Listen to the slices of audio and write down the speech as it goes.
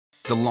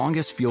The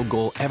longest field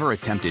goal ever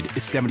attempted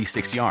is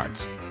 76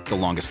 yards. The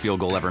longest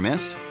field goal ever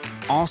missed?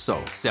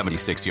 Also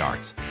 76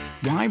 yards.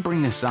 Why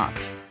bring this up?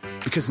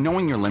 Because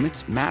knowing your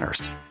limits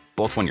matters,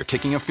 both when you're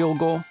kicking a field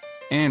goal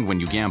and when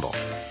you gamble.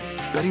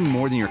 Betting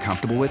more than you're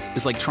comfortable with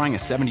is like trying a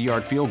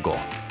 70-yard field goal.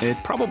 It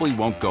probably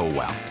won't go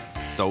well.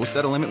 So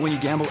set a limit when you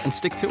gamble and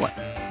stick to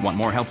it. Want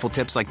more helpful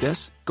tips like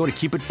this? Go to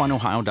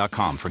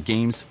keepitfunohio.com for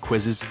games,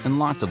 quizzes, and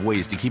lots of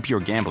ways to keep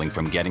your gambling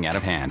from getting out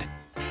of hand.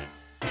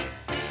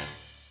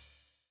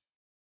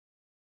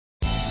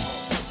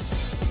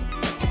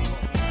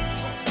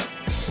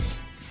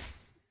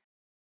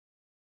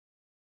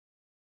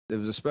 It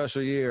was a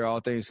special year,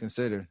 all things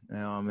considered.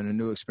 And a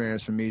new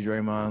experience for me,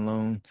 Draymond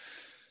Loon.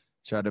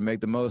 Tried to make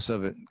the most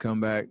of it, come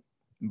back,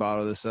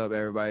 bottle this up,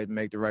 everybody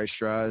make the right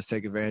strides,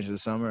 take advantage of the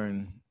summer,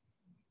 and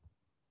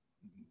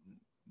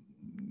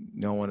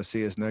you don't want to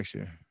see us next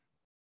year.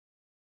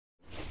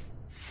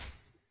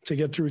 To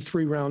get through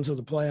 3 rounds of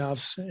the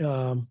playoffs,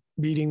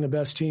 beating the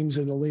best teams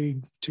in the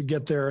league to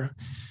get there,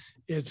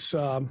 it's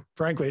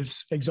frankly,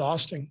 it's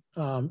exhausting,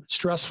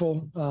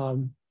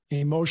 stressful,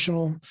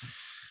 emotional,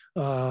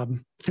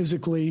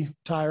 physically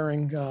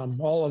tiring,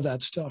 all of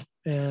that stuff.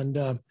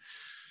 And,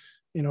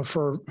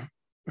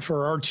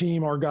 for our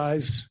team, our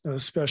guys,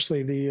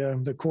 especially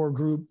the core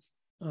group,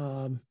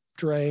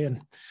 Dre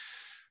and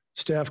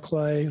Steph,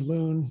 Clay,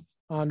 Loon,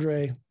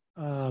 Andre,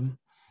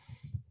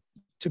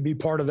 to be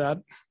part of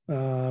that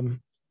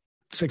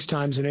 6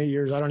 times in 8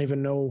 years, I don't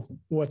even know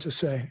what to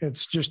say.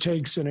 It just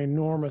takes an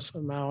enormous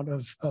amount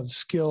of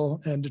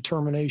skill and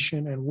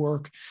determination and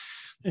work.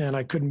 And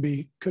I couldn't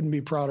be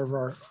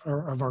prouder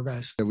of our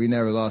guys. We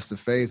never lost the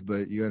faith,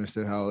 but you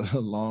understood how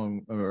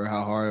long or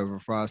how hard of a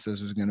process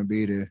it was going to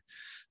be to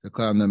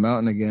climb the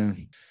mountain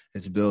again.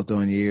 It's built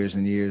on years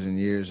and years and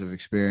years of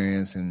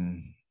experience,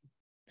 and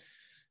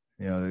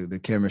the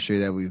chemistry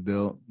that we've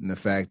built, and the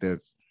fact that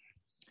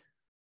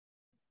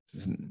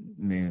I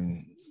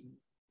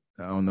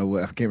don't know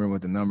I can't remember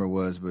what the number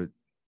was, but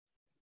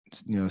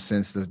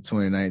since the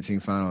 2019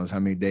 finals, how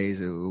many days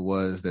it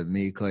was that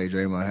me, Clay,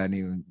 Draymond hadn't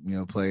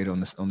even, played on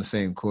the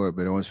same court.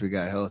 But once we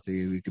got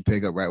healthy, we could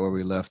pick up right where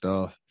we left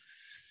off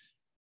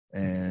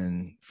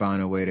and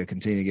find a way to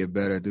continue to get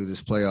better through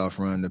this playoff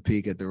run, to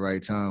peak at the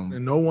right time.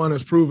 And no one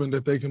has proven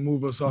that they can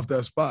move us off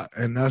that spot.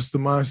 And that's the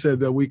mindset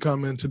that we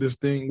come into this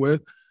thing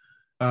with.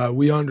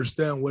 We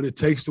understand what it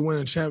takes to win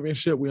a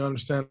championship. We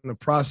understand the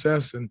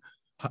process and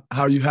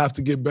how you have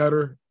to get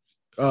better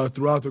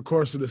throughout the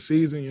course of the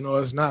season.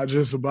 It's not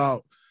just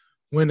about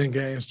winning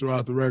games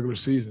throughout the regular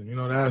season.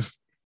 That's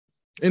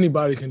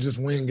anybody can just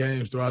win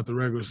games throughout the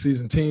regular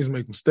season. Teams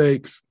make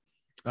mistakes.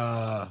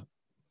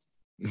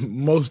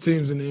 Most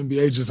teams in the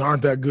NBA just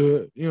aren't that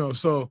good,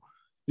 so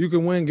you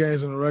can win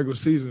games in the regular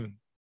season.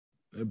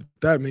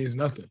 That means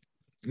nothing,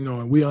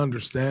 and we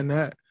understand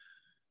that.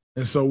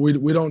 And so we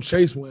don't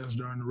chase wins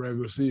during the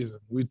regular season.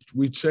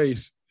 We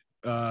chase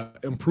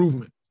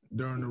improvement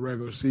during the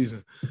regular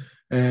season.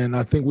 And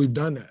I think we've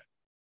done that.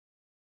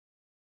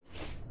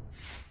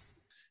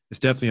 It's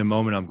definitely a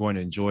moment I'm going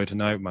to enjoy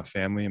tonight with my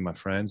family and my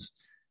friends.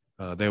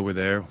 They were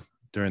there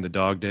during the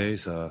dog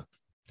days. It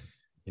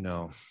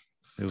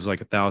was like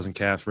 1,000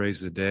 calf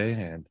raises a day,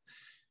 and,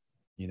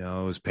 it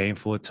was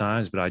painful at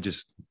times, but I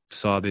just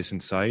saw this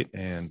in sight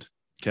and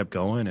kept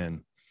going,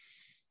 and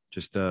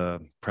just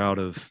proud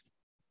of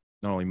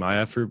not only my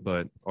effort,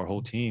 but our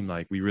whole team.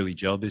 Like, we really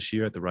gelled this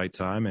year at the right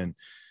time, and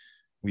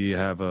we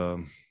have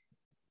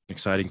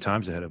exciting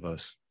times ahead of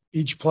us.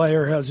 Each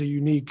player has a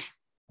unique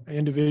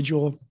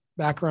individual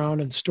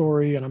background and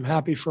story, and I'm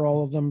happy for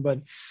all of them, but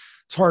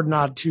it's hard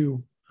not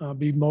to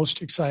be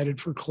most excited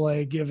for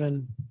Clay,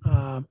 given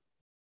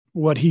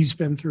what he's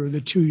been through,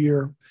 the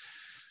 2-year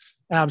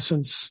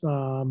absence,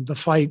 the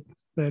fight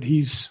that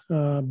he's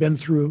been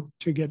through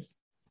to get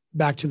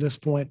back to this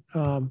point.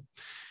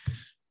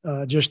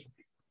 Just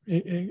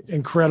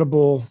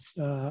incredible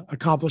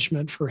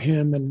accomplishment for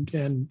him,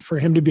 and for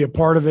him to be a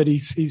part of it.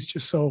 He's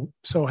just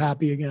so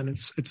happy again.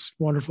 It's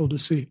wonderful to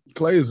see.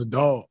 Clay is a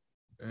dog,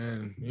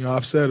 and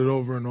I've said it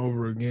over and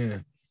over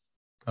again.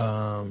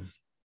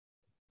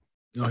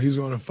 He's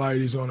going to fight,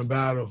 he's going to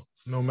battle,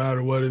 no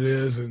matter what it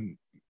is, and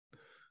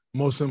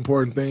most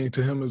important thing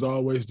to him is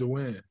always to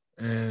win.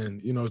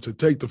 And to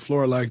take the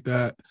floor like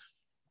that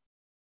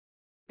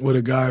with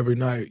a guy every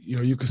night,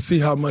 you could see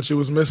how much it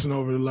was missing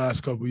over the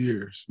last couple of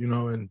years,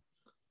 and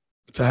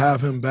to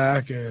have him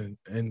back and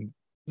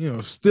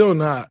still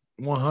not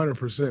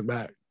 100%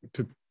 back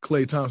to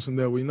Klay Thompson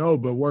that we know,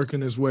 but working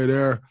his way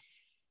there,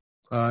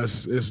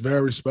 it's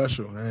very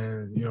special.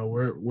 And,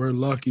 we're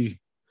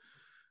lucky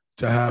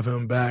to have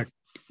him back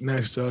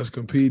next to us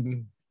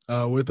competing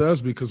with us,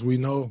 because we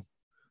know,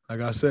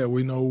 like I said,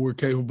 we know what we're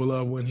capable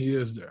of when he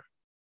is there.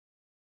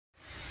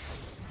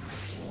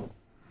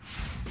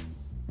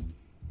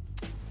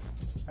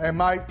 Hey,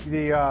 Mike,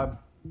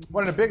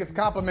 one of the biggest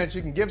compliments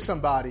you can give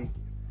somebody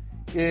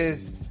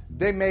is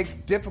they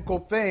make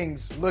difficult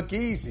things look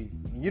easy.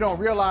 You don't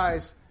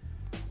realize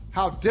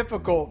how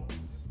difficult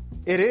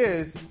it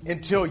is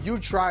until you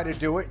try to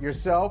do it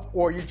yourself,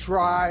 or you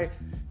try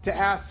to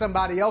ask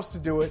somebody else to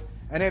do it,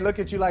 and they look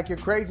at you like you're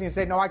crazy and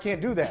say, no, I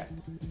can't do that.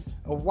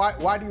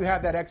 Why do you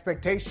have that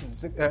expectation?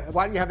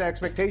 Why do you have that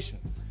expectation?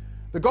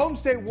 The Golden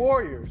State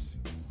Warriors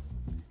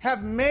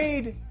have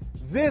made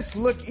this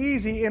look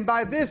easy, and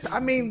by this, I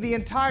mean the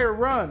entire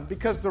run,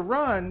 because the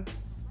run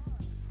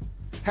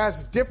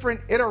has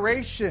different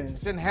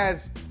iterations and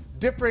has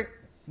different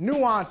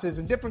nuances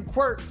and different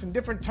quirks and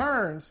different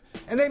turns,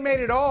 and they made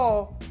it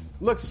all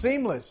look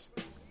seamless.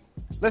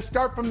 Let's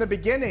start from the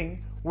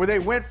beginning, where they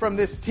went from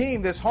this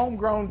team, this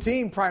homegrown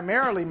team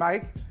primarily,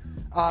 Mike,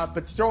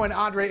 but throwing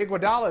Andre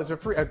Iguodala as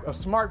a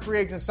smart free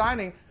agent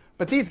signing.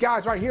 But these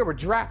guys right here were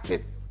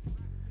drafted.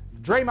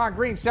 Draymond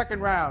Green, second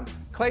round.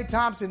 Klay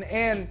Thompson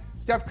and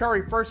Steph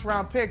Curry, first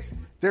round picks.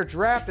 They're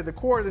drafted. The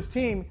core of this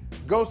team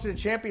goes to the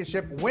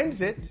championship,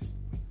 wins it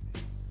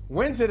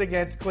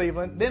against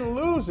Cleveland, then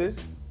loses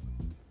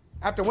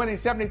after winning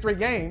 73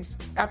 games.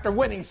 After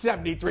winning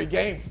 73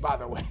 games, by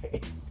the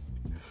way.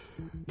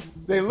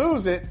 They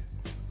lose it.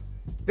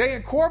 They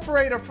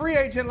incorporate a free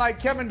agent like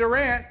Kevin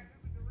Durant,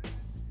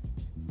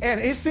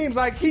 and it seems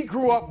like he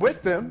grew up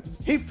with them.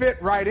 He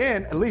fit right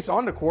in, at least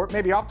on the court.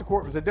 Maybe off the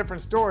court was a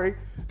different story.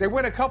 They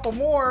win a couple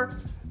more.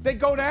 They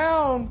go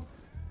down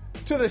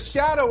to the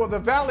shadow of the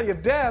valley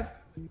of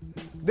death.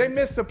 They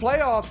miss the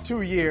playoffs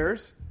 2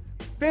 years.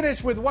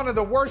 Finish with one of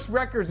the worst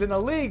records in the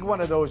league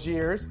one of those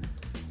years.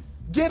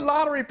 Get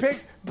lottery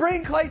picks.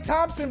 Bring Klay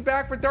Thompson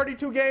back for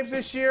 32 games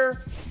this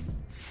year.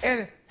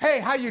 And, hey,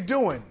 how you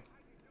doing?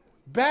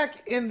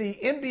 Back in the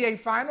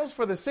NBA Finals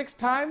for the sixth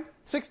time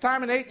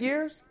in 8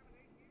 years?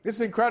 This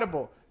is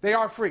incredible. They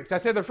are freaks. I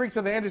said they're freaks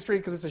of the industry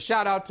because it's a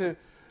shout-out to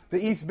the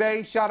East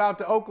Bay, shout-out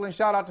to Oakland,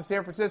 shout-out to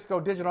San Francisco,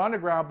 Digital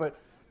Underground, but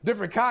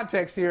different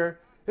context here.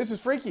 This is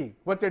freaky,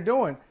 what they're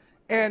doing.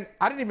 And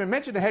I didn't even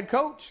mention the head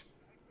coach,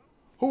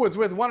 who was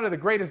with one of the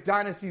greatest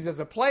dynasties as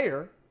a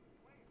player,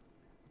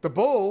 the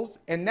Bulls,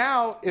 and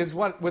now is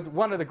with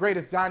one of the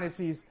greatest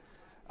dynasties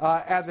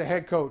as a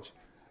head coach.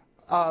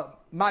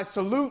 My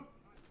salute,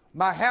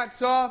 my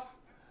hats off,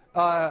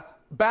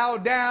 bow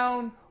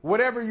down,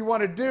 whatever you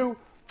want to do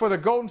for the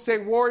Golden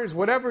State Warriors,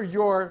 whatever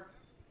your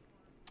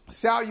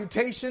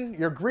salutation,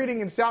 your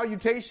greeting and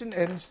salutation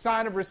and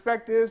sign of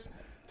respect is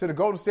to the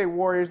Golden State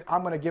Warriors,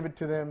 I'm going to give it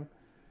to them.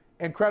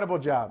 Incredible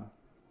job.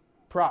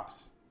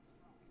 Props.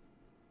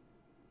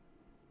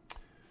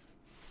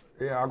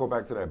 Yeah, I'll go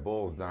back to that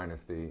Bulls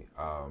dynasty.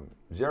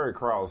 Jerry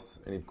Krause,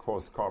 and he of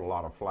course caught a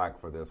lot of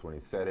flack for this when he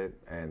said it,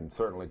 and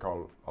certainly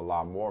caught a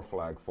lot more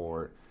flack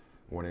for it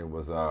when it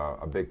was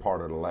a big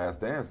part of the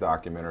Last Dance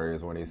documentary,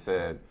 is when he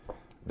said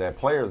that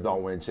players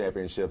don't win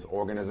championships,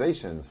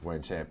 organizations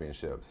win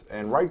championships.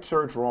 And right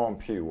church, wrong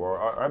pew,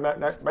 or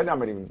that might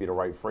not even be the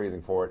right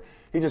phrasing for it.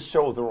 He just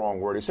chose the wrong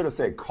word. He should have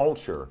said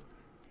culture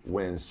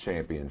wins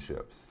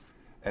championships.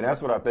 And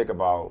that's what I think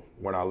about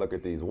when I look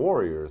at these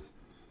Warriors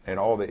and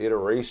all the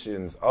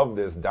iterations of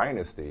this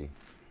dynasty.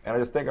 And I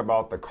just think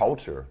about the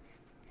culture.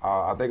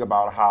 I think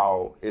about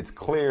how it's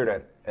clear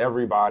that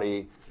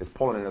everybody is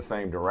pulling in the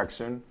same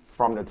direction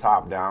from the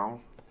top down.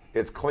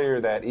 It's clear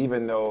that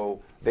even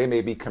though they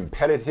may be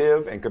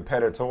competitive and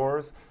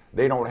competitors,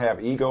 they don't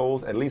have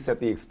egos, at least at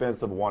the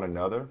expense of one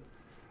another.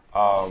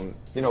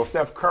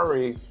 Steph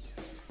Curry,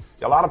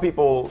 a lot of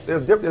people,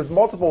 there's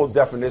multiple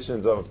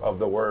definitions of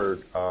the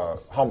word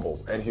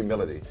humble and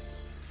humility.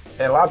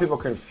 And a lot of people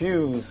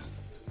confuse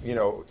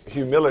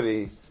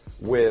humility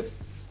with,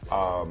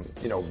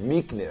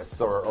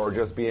 meekness or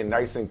just being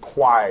nice and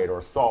quiet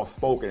or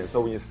soft-spoken. And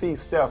so when you see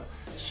Steph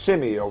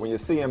shimmy, or when you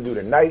see him do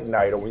the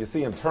night-night, or when you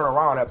see him turn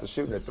around after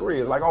shooting a three,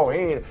 it's like, oh,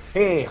 he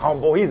ain't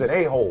humble, he's an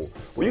a-hole.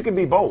 Well, you can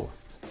be both.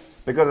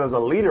 Because as a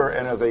leader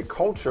and as a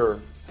culture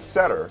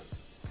setter,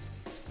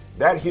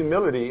 that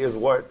humility is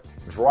what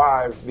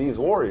drives these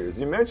Warriors.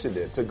 You mentioned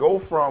it. To go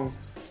from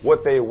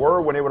what they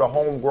were when they were the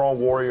homegrown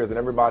Warriors and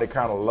everybody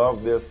kind of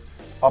loved this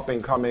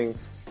up-and-coming,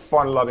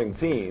 fun-loving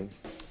team,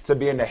 to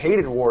being the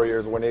hated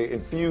Warriors when they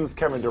infused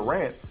Kevin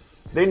Durant,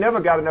 they never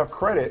got enough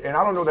credit. And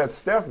I don't know that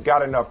Steph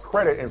got enough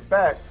credit. In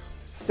fact,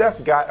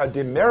 Steph got a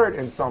demerit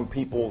in some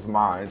people's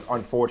minds,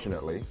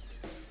 unfortunately,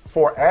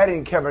 for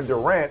adding Kevin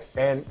Durant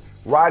and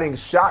riding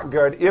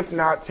shotgun, if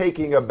not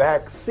taking a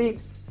back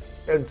seat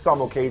in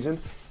some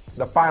occasions,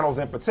 the finals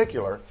in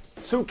particular,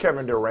 to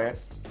Kevin Durant.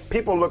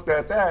 People looked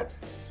at that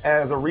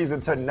as a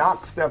reason to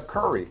knock Steph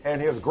Curry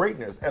and his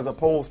greatness, as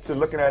opposed to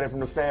looking at it from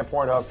the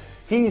standpoint of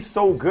he's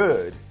so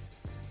good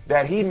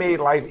that he made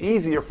life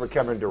easier for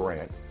Kevin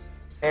Durant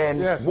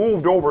and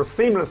moved over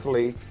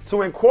seamlessly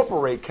to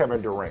incorporate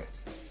Kevin Durant.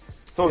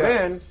 So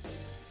then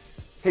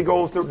they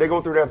go through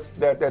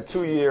that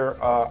 2-year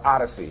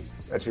odyssey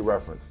that you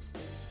referenced.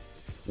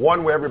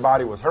 One where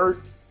everybody was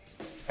hurt,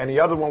 and the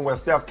other one where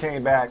Steph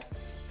came back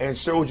and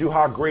showed you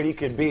how great he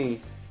could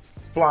be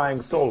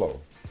flying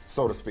solo,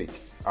 so to speak,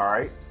 all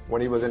right,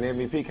 when he was in the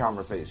MVP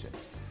conversation.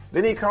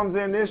 Then he comes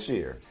in this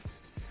year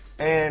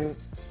and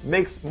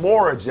makes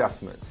more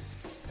adjustments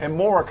and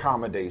more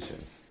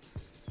accommodations.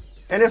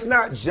 And it's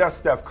not just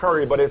Steph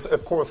Curry, but it,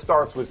 of course,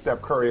 starts with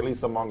Steph Curry, at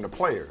least among the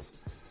players.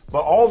 But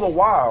all the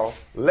while,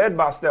 led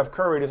by Steph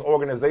Curry, this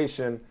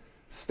organization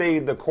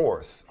stayed the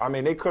course. I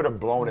mean, they could have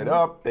blown it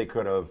up. They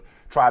could have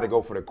tried to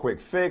go for the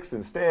quick fix.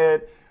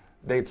 Instead,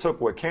 they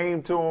took what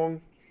came to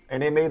them,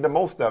 and they made the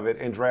most of it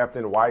in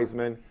drafting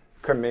Wiseman,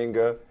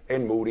 Kuminga,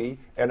 and Moody,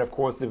 and, of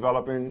course,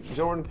 developing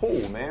Jordan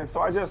Poole, man. So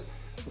I just,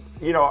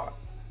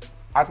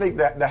 I think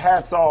that the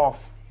hat's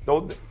off.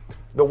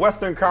 The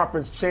Western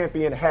Conference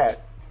champion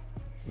hat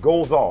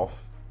goes off,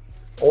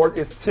 or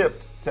is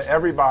tipped to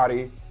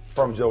everybody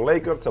from Joe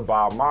Lacob to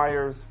Bob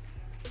Myers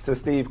to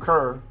Steve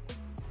Kerr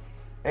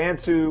and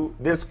to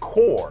this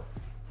core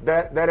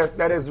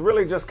that is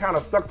really just kind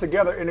of stuck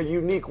together in a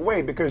unique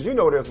way. Because you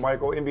know this,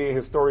 Michael, NBA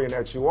historian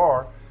that you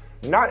are,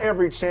 not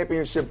every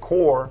championship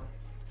core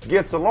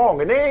gets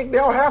along, and they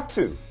don't have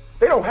to.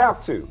 They don't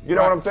have to. You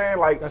know what I'm saying?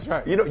 Like, that's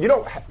right. You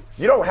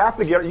don't have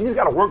to get. You just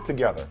got to work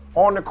together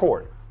on the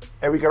court,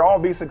 and we could all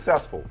be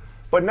successful.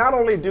 But not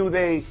only do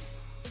they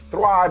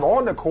thrive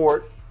on the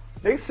court,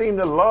 they seem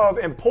to love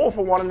and pull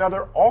for one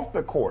another off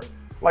the court.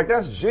 Like,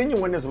 that's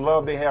genuine, this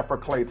love they have for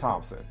Klay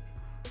Thompson.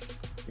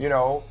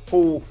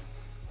 Who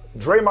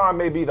Draymond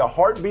may be the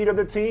heartbeat of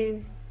the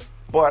team,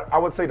 but I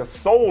would say the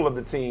soul of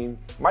the team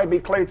might be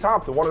Klay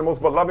Thompson, one of the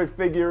most beloved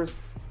figures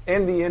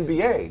in the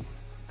NBA.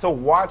 To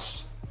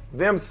watch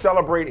them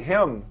celebrate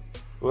him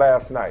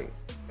last night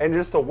and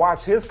just to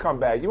watch his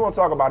comeback. You want to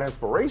talk about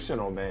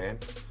inspirational, man.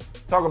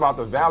 Talk about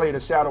the valley of the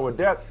shadow of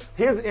death.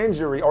 His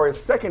injury, or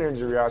his second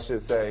injury, I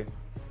should say,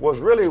 was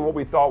really what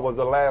we thought was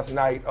the last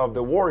night of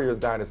the Warriors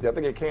dynasty. I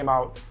think it came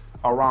out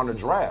around the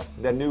draft,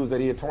 that news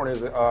that he had torn his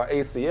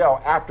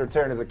ACL after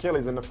tearing his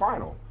Achilles in the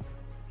final.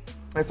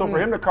 And so for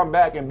him to come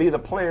back and be the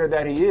player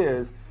that he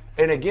is,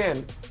 and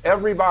again,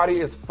 everybody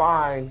is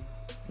fine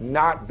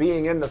not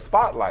being in the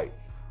spotlight.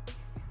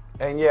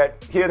 And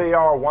yet, here they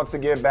are once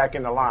again back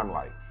in the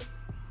limelight.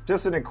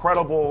 Just an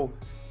incredible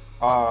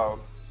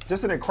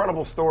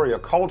story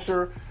of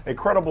culture,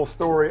 incredible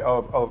story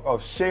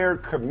of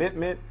shared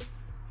commitment.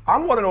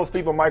 I'm one of those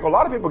people, Michael, a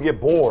lot of people get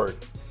bored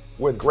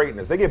with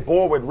greatness. They get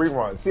bored with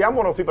reruns. See, I'm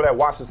one of those people that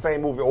watch the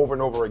same movie over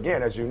and over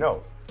again, as you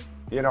know.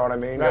 You know what I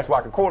mean? Right. That's why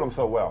I can quote them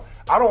so well.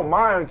 I don't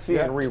mind seeing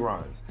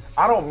reruns.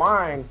 I don't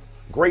mind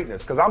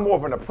greatness because I'm more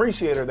of an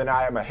appreciator than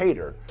I am a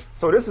hater.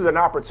 So this is an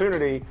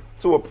opportunity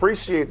to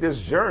appreciate this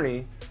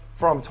journey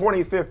from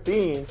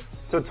 2015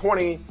 to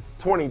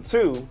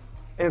 2022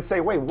 and say,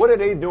 wait, what are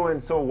they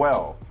doing so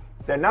well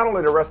that not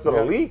only the rest of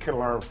the league can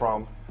learn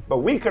from, but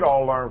we could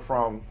all learn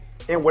from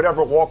in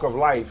whatever walk of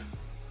life,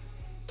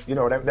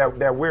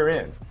 that we're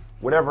in,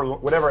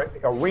 whatever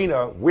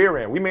arena we're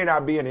in. We may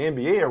not be in the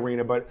NBA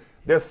arena, but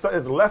there's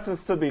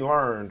lessons to be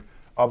learned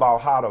about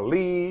how to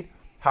lead,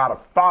 how to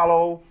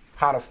follow,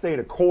 how to stay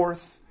the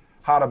course,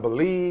 how to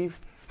believe,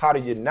 how to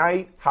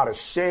unite, how to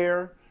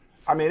share.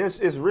 I mean,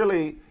 it's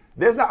really,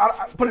 there's not,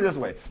 I put it this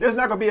way, there's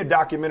not going to be a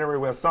documentary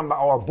where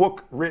somebody, or a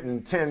book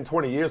written 10,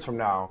 20 years from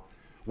now,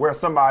 where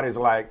somebody's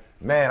like,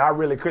 man, I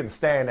really couldn't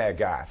stand that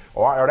guy,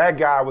 or that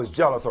guy was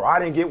jealous, or I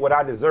didn't get what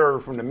I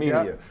deserved from the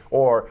media,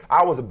 or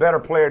I was a better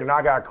player than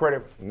I got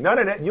credit. None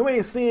of that. You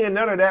ain't seeing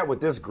none of that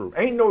with this group.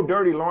 Ain't no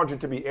dirty laundry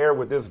to be aired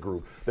with this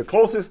group. The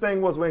closest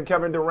thing was when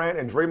Kevin Durant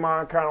and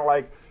Draymond kind of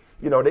like,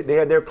 they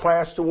had their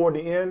clash toward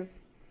the end.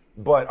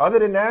 But other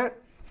than that,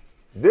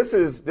 this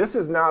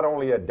is not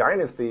only a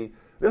dynasty,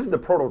 this is the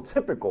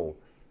prototypical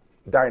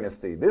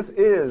dynasty. This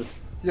is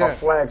a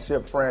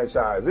flagship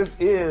franchise. This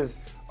is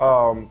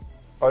the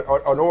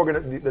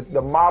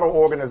model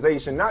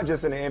organization, not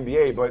just in the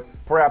NBA, but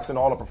perhaps in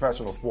all the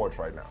professional sports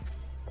right now.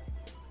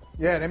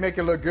 Yeah, they make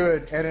it look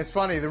good. And it's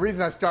funny, the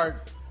reason I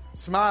start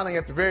smiling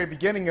at the very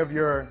beginning of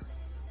your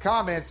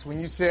comments when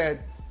you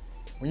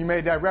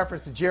made that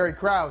reference to Jerry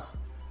Krause,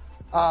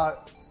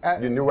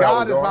 you knew where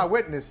God I was is my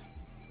witness.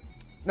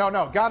 No,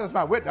 God is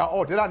my witness.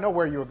 Oh, did I know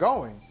where you were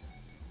going?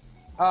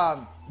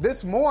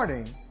 This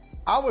morning,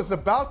 I was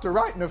about to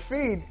write in the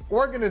feed,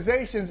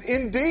 organizations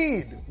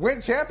indeed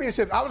win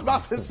championships. I was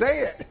about to say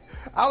it.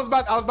 I was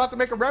about to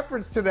make a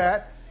reference to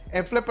that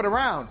and flip it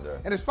around. Yeah.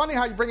 And it's funny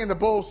how you bring in the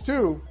Bulls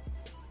too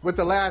with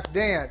The Last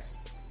Dance.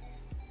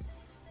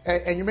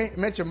 And you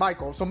mentioned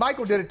Michael. So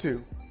Michael did it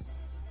too.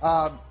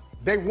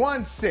 They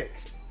won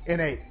 6 in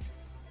 8,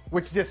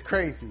 which is just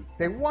crazy.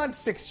 They won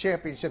 6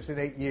 championships in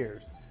 8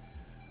 years.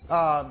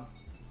 But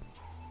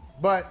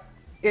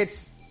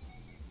it's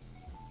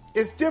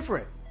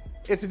different.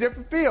 It's a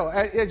different feel,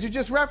 as you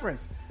just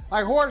referenced.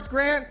 Like Horace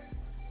Grant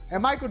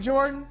and Michael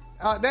Jordan,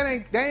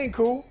 they ain't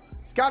cool.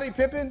 Scottie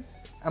Pippen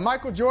and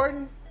Michael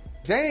Jordan,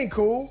 they ain't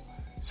cool.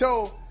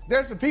 So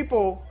there's some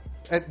people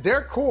at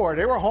their core,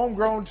 they were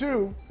homegrown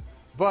too.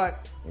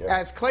 But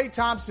as Klay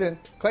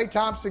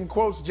Thompson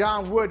quotes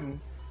John Wooden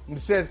and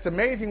says, it's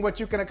amazing what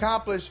you can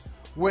accomplish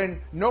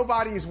when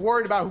nobody is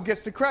worried about who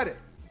gets the credit.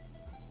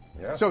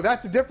 Yeah. So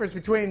that's the difference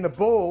between the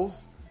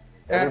Bulls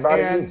and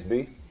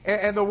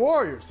the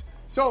Warriors.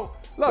 So,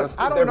 look,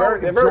 I don't know.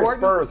 They're very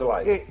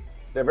Spurs-like.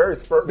 They're very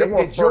Spurs. They're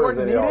more Spurs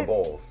than they are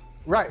Bulls.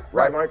 Right,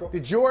 Michael?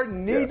 Did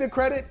Jordan need the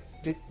credit?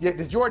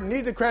 Did Jordan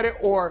need the credit,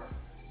 or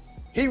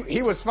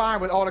he was fine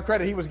with all the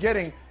credit he was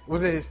getting?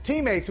 Was it his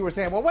teammates who were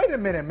saying, well, wait a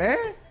minute,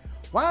 man.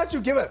 Why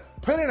don't you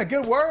put in a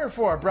good word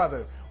for a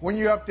brother? when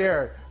you're up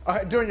there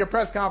during your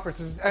press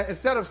conferences,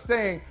 instead of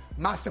saying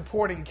my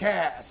supporting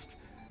cast,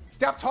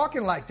 stop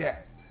talking like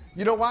that.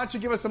 You know, why don't you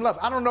give us some love?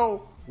 I don't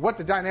know what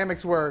the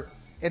dynamics were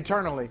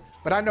internally,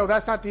 but I know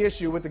that's not the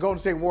issue with the Golden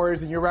State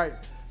Warriors, and you're right.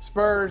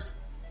 Spurs,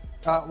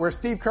 where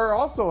Steve Kerr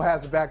also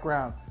has a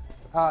background,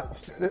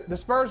 the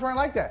Spurs weren't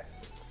like that.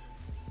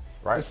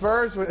 Right. The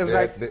Spurs, it was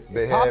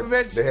they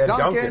Popovich, had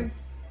Duncan,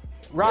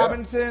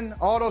 Robinson,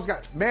 all those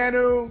guys,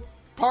 Manu,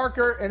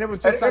 Parker, and it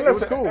was just it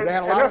was cool. They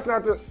had a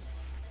lot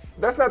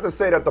that's not to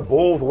say that the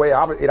Bulls way,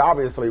 it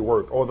obviously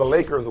worked, or the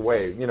Lakers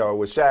way, you know,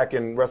 with Shaq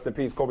and rest in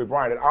peace, Kobe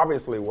Bryant, it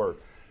obviously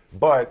worked.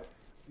 But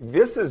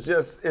this is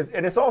just,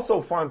 and it's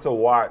also fun to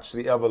watch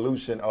the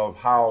evolution of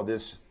how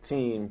this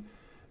team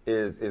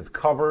is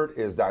covered,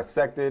 is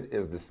dissected,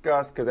 is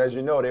discussed. Because as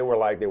you know, they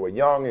were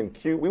young and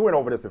cute. We went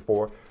over this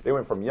before. They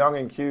went from young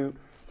and cute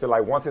to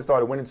like once they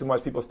started winning too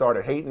much, people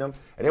started hating them.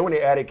 And then when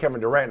they added Kevin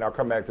Durant, and I'll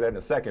come back to that in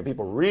a second,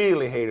 people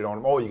really hated on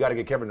him. Oh, you got to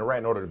get Kevin Durant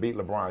in order to beat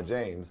LeBron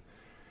James.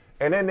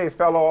 And then they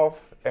fell off,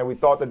 and we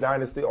thought the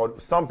dynasty, or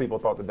some people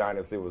thought the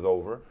dynasty was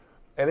over.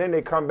 And then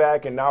they come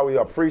back, and now we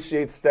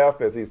appreciate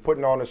Steph as he's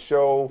putting on a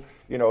show,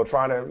 you know,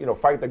 trying to, you know,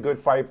 fight the good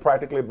fight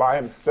practically by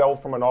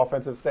himself from an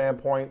offensive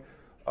standpoint.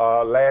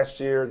 Last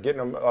year,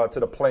 getting them to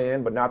the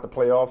play-in, but not the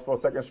playoffs for a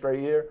second straight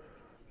year.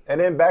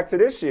 And then back to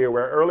this year,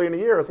 where early in the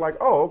year, it's like,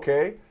 oh,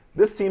 okay,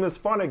 this team is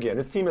fun again.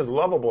 This team is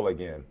lovable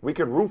again. We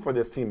can root for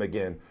this team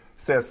again,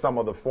 says some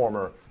of the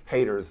former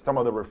haters, some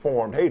of the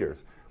reformed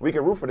haters. We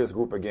can root for this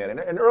group again.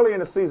 And early in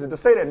the season, to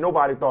say that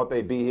nobody thought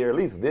they'd be here, at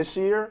least this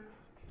year,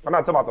 I'm not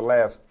talking about the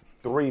last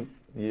 3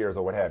 years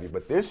or what have you,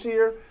 but this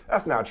year,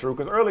 that's not true,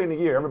 because early in the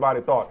year,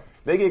 everybody thought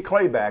they get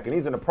Clay back, and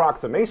he's an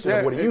approximation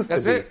of what he used to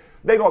be.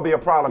 They're going to be a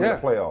problem in the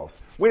playoffs.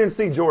 We didn't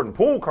see Jordan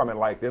Poole coming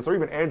like this, or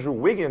even Andrew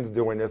Wiggins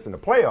doing this in the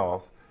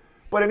playoffs.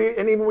 But and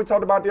even we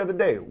talked about the other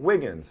day,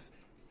 Wiggins,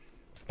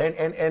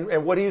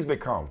 and what he's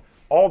become,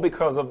 all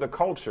because of the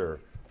culture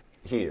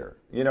here.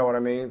 You know what I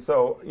mean?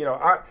 So, you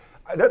know,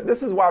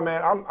 this is why,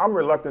 man, I'm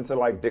reluctant to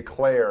like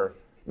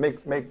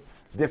make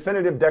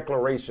definitive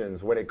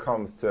declarations when it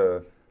comes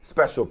to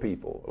special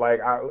people.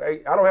 Like I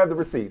don't have the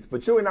receipts,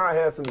 but you and I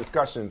had some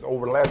discussions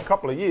over the last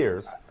couple of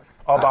years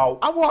about.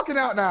 I'm walking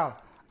out now.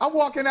 I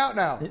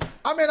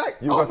mean,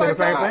 you gonna say the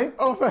same thing?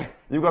 Oh man,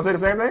 you gonna say the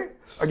same thing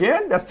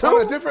again? That's two.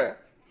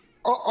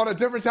 On a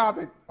different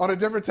topic.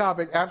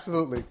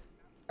 Absolutely.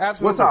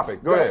 What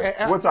topic? Go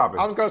ahead. What topic?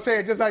 I was gonna say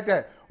it just like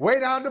that.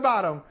 Way down the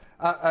bottom,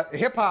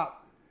 hip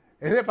hop.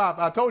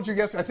 I told you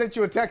yesterday. I sent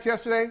you a text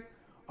yesterday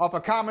off a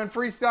Common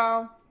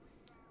freestyle.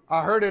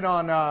 I heard it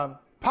on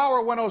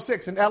Power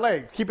 106 in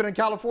L.A. Keep it in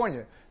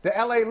California. The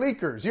L.A.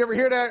 Leakers. You ever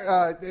hear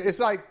that? It's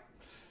like.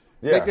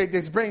 Yeah. They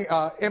just bring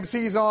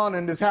MCs on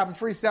and just have them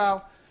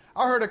freestyle.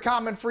 I heard a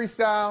Common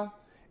freestyle.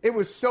 It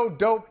was so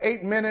dope,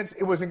 8 minutes.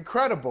 It was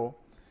incredible.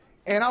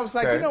 And I was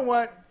like, you know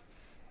what?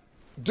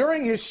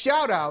 During his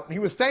shout-out, he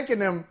was thanking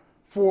them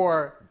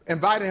for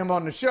inviting him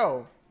on the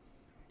show.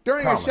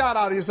 During his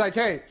shout-out, he was like,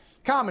 hey,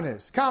 Common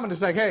is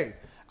like, hey,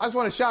 I just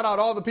want to shout out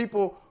all the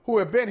people who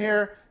have been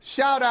here.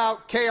 Shout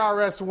out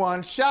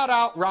KRS-One. Shout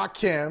out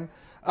Rakim.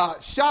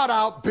 Shout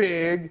out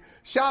Big.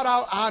 Shout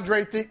out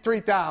Andre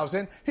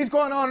 3000. He's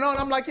going on and on.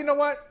 I'm like, you know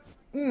what?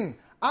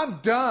 I'm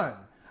done.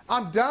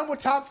 I'm done with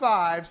top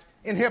fives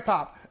in hip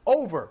hop.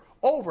 Over.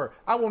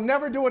 I will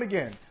never do it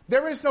again.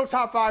 There is no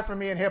top five for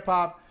me in hip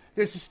hop.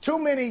 There's just too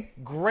many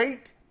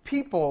great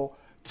people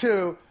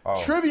to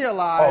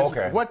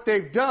trivialize what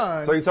they've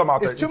done. So you're talking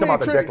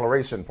about the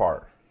declaration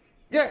part.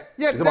 Yeah,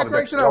 the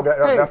declaration.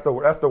 That's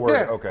the word.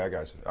 Yeah. Okay, I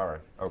got you. All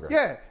right. Okay.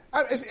 Yeah,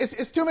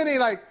 it's too many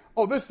like.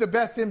 Oh, this is the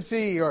best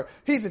MC, or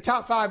he's a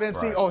top 5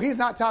 MC. Right. Oh, he's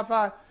not top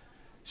 5.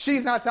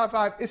 She's not top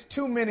 5. It's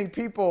too many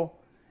people,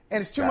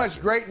 and it's too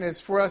much greatness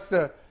for us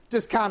to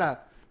just kind of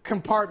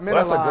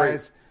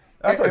compartmentalize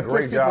and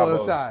push people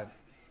aside.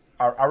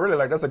 I really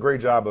like that's a great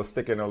job of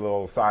sticking a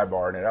little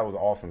sidebar in there. That was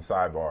an awesome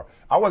sidebar.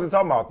 I wasn't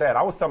talking about that.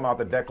 I was talking about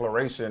the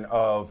declaration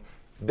of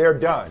they're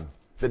done.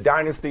 The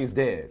dynasty's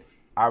dead.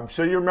 I'm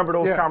sure you remember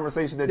those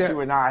conversations that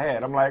you and I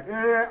had. I'm like,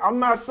 I'm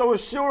not so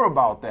sure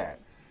about that.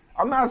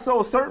 I'm not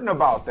so certain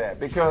about that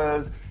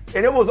because,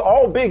 and it was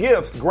all big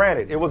ifs,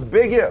 granted. It was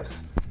big ifs.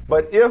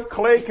 But if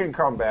Clay can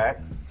come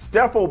back,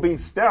 Steph will be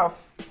Steph.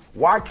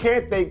 Why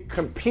can't they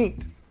compete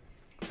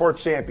for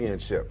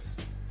championships?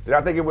 Did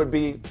I think it would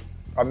be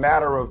a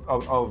matter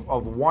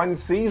of one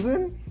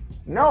season?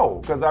 No,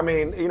 because, I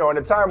mean, you know, in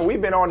the time when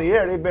we've been on the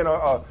air, they've been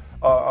a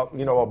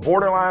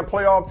borderline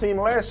playoff team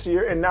last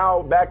year and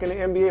now back in the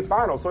NBA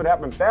Finals. So it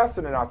happened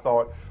faster than I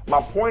thought.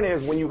 My point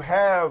is when you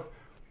have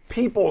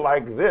people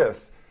like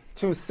this,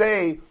 to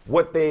say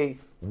what they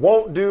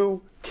won't do,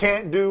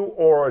 can't do,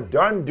 or are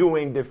done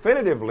doing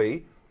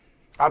definitively,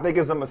 I think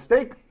is a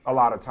mistake a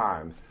lot of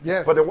times.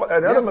 Yes. But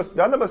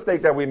the other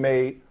mistake that we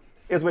made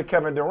is with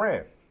Kevin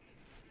Durant.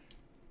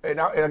 And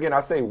again,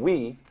 I say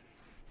we,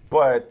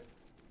 but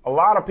a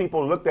lot of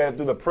people looked at it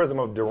through the prism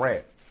of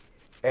Durant,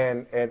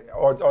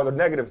 or the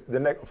negative,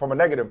 from a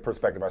negative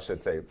perspective, I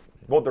should say,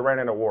 both Durant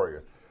and the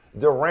Warriors.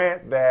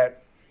 Durant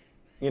that,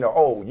 you know,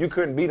 oh, you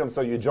couldn't beat him,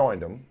 so you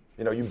joined him.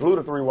 You know, you blew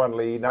the 3-1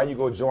 lead. Now you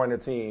go join a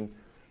team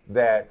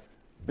that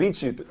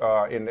beat you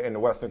in the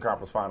Western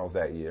Conference Finals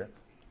that year.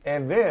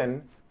 And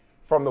then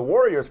from the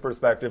Warriors'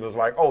 perspective, it's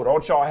like, oh,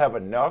 don't y'all have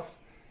enough?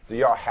 Do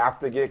y'all have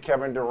to get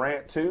Kevin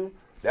Durant too?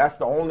 That's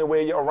the only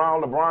way you're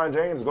around LeBron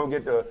James is going to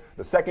get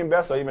the second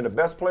best or even the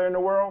best player in the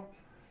world?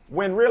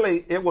 When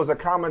really it was a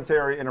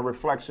commentary and a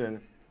reflection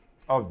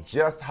of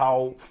just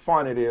how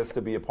fun it is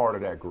to be a part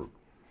of that group.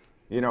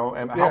 You know,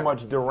 and how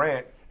much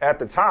Durant at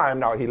the time,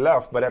 now he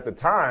left, but at the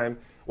time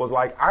was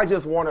like, I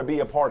just want to be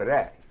a part of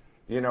that.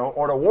 You know,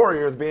 or the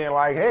Warriors being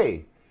like,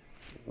 hey,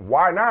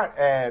 why not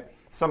add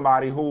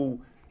somebody who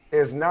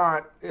is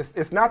not,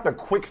 it's not the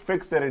quick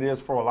fix that it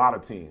is for a lot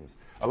of teams.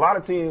 A lot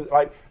of teams,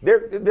 like,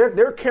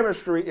 their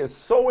chemistry is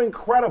so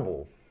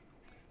incredible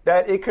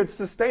that it could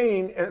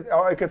sustain,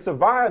 or it could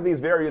survive these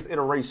various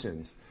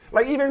iterations.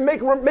 Like, even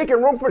making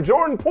room for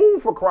Jordan Poole,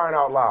 for crying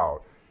out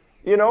loud.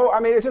 You know, I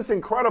mean, it's just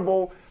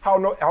incredible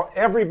how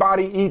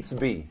everybody eats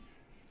B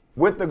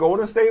with the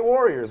Golden State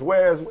Warriors.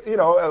 Whereas, you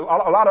know,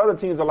 a lot of other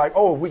teams are like,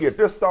 oh, if we get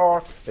this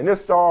star,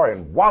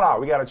 and voila,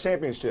 we got a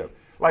championship.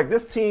 Like,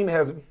 this team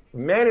has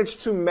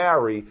managed to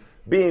marry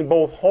being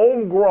both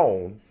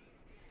homegrown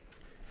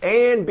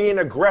and being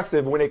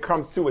aggressive when it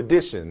comes to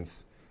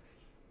additions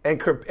and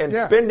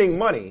spending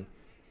money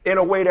in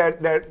a way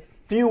that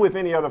few, if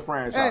any, other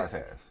franchise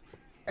has.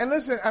 And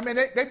listen, I mean,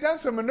 they've done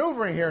some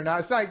maneuvering here now.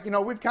 It's like, you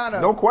know, we've kind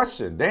of... No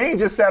question. They ain't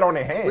just sat on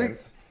their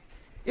hands.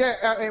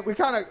 We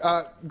kind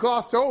of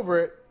glossed over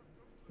it.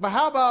 But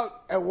how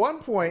about at one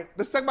point,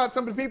 let's talk about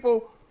some of the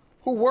people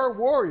who were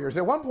Warriors.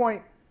 At one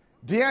point,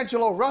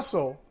 D'Angelo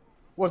Russell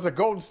was a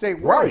Golden State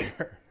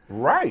Warrior.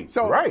 Right.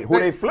 Who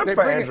they flipped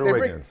for Andrew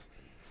Wiggins.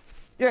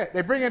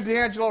 They bring in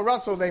D'Angelo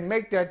Russell. They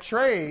make that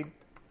trade,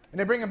 and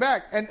they bring him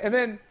back. And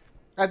then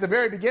at the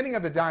very beginning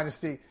of the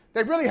dynasty,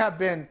 they really have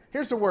been,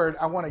 here's the word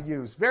I want to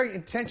use, very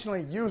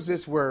intentionally use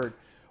this word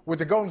with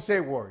the Golden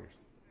State Warriors.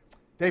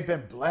 They've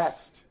been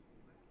blessed.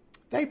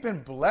 They've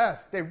been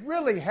blessed. They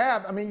really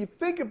have. I mean, you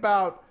think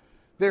about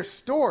their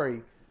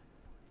story.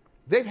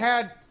 They've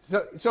had,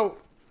 so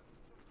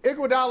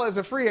Iguodala is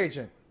a free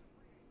agent.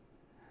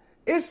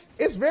 It's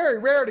very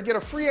rare to get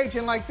a free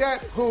agent like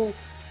that who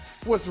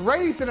was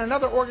raised in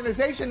another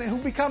organization and who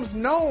becomes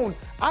known.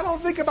 I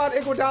don't think about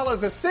Iguodala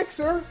as a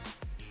Sixer.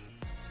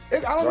 I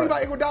don't think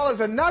about Iguodala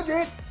as a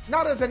Nugget.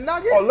 Not as a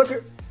Nugget. Oh, look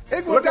at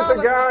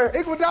the guy.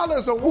 Iguodala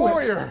is a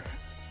Warrior.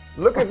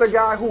 Look at the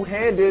guy who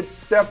handed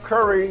Steph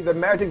Curry the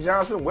Magic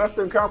Johnson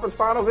Western Conference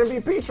Finals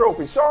MVP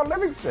trophy, Sean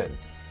Livingston.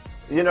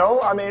 You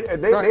know, I mean,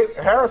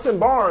 Harrison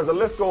Barnes, the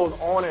list goes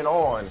on and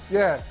on.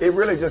 Yeah. It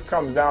really just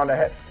comes down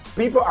to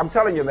people. I'm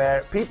telling you,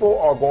 man, people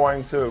are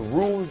going to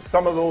rue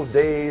some of those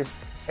days.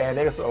 And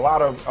there's a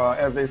lot of,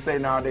 as they say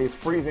nowadays,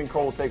 freezing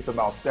cold takes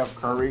about Steph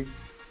Curry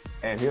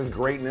and his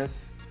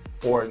greatness,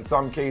 or in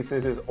some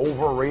cases, his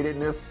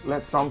overratedness,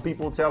 let some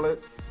people tell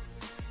it.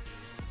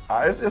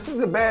 This is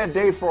a bad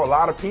day for a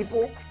lot of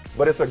people,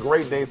 but it's a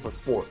great day for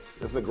sports.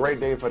 It's a great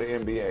day for the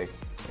NBA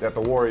that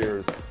the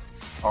Warriors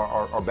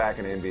are back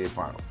in the NBA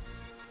Finals.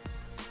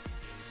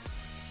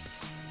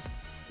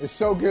 It's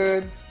so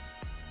good.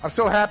 I'm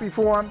so happy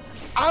for him.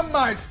 I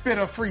might spit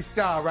a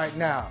freestyle right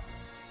now.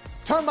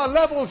 Turn my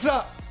levels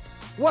up.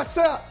 What's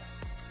up?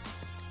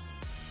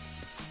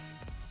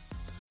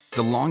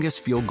 The longest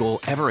field goal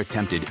ever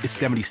attempted is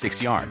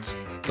 76 yards.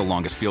 The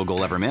longest field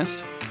goal ever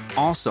missed?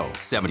 Also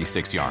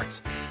 76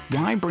 yards.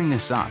 Why bring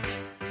this up?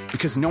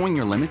 Because knowing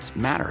your limits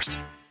matters,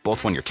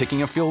 both when you're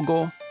kicking a field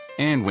goal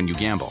and when you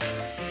gamble.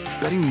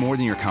 Betting more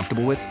than you're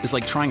comfortable with is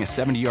like trying a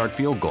 70-yard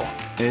field goal.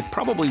 It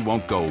probably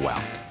won't go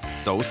well.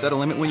 So set a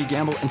limit when you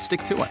gamble and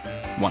stick to it.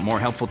 Want more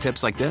helpful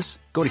tips like this?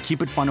 Go to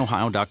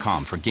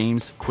keepitfunohio.com for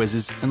games,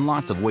 quizzes, and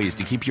lots of ways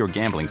to keep your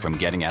gambling from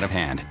getting out of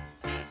hand.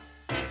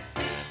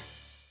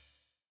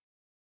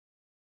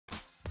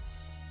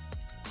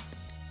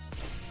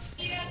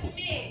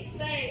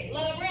 Say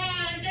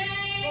LeBron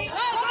James!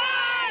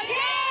 LeBron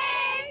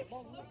James!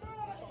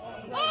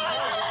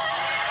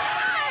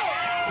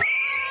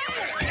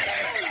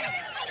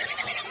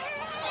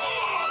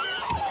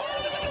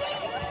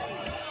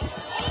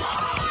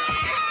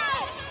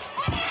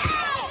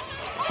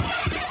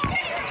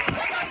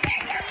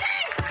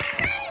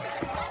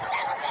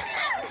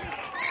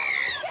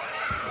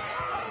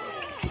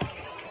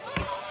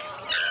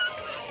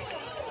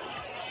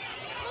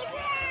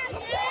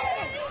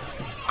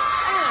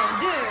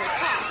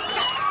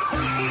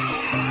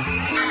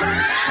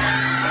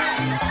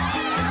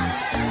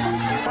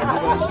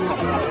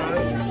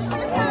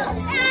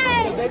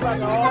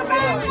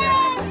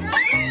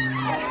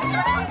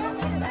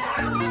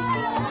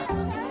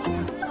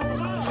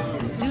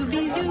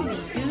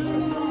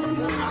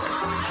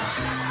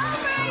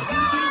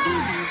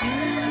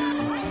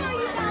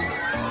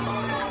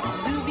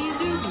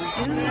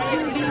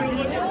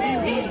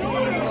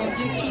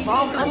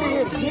 Ball under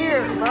his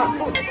gear,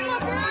 bro. It's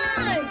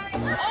LeBron!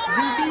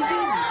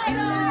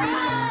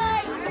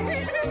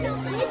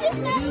 We just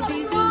got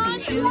LeBron!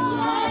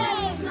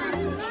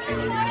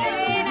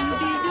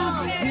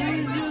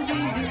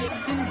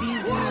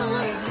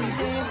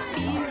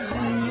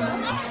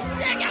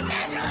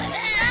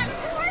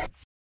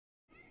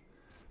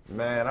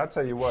 Man, I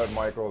tell you what,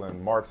 Michael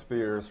and Mark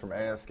Spears from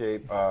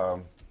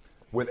Anscape,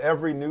 with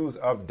every news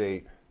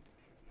update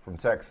from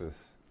Texas,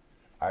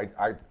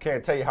 I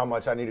can't tell you how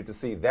much I needed to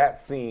see that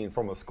scene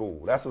from a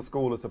school. That's what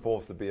school is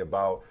supposed to be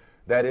about.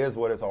 That is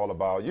what it's all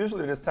about.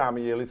 Usually this time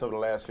of year, at least over the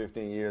last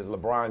 15 years,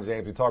 LeBron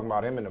James, we're talking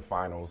about him in the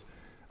finals.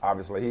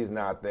 Obviously, he's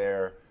not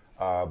there,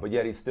 but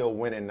yet he's still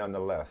winning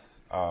nonetheless.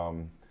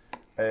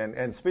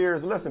 And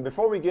Spears, listen,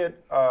 before we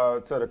get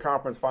to the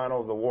conference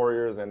finals, the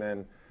Warriors, and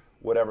then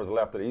whatever's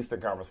left of the Eastern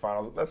Conference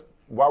Finals,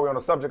 while we're on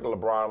the subject of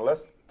LeBron,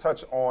 let's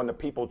touch on the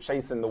people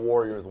chasing the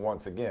Warriors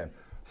once again.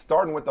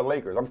 Starting with the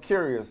Lakers, I'm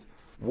curious,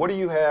 what do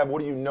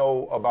you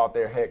know about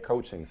their head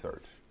coaching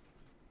search?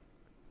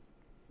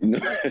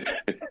 Not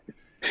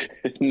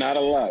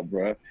a lot,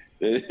 bro.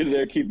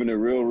 They're keeping it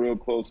real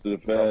close to the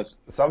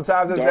vest.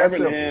 Sometimes it's that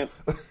simple.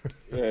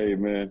 Hey,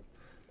 man.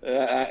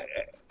 I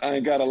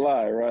ain't got to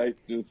lie, right?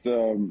 Just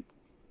somebody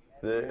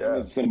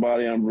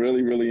I'm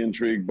really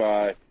intrigued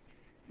by.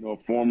 You know,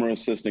 former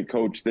assistant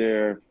coach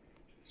there,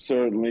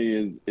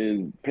 certainly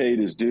is paid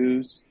his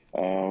dues.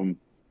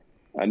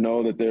 I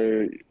know that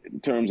they're, in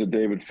terms of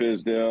David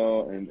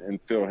Fizdale and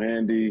Phil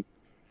Handy,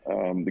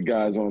 the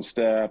guys on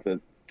staff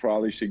that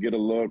probably should get a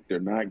look, they're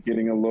not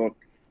getting a look,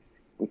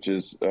 which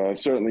is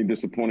certainly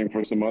disappointing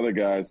for some other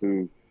guys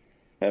who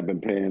have been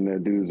paying their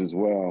dues as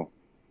well.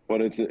 But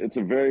it's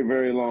a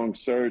very long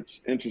search,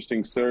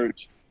 interesting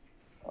search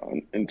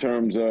in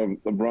terms of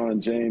LeBron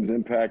James'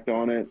 impact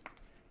on it.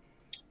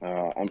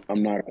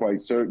 I'm not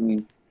quite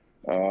certain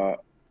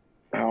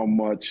how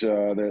much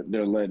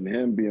they're letting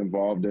him be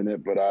involved in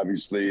it, but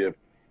obviously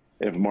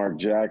if Mark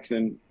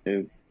Jackson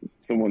is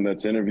someone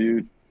that's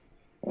interviewed,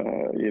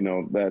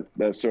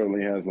 that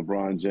certainly has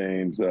LeBron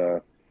James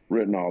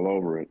written all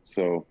over it.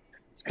 So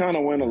it's kind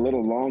of went a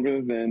little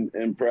longer than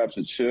perhaps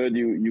it should.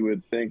 You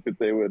would think that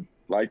they would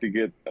like to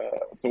get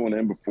someone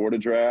in before the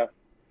draft.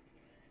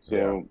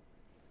 So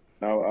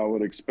I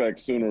would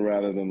expect sooner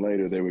rather than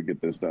later they would get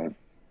this done.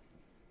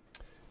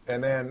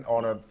 And then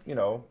on a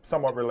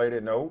somewhat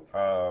related note,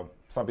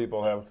 some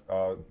people have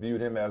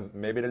viewed him as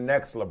maybe the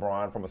next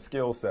LeBron from a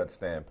skill set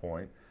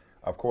standpoint.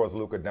 Of course,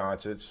 Luka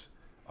Doncic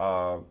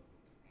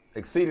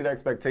exceeded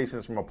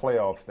expectations from a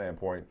playoff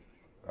standpoint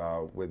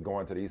with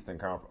going to the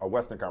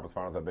Western Conference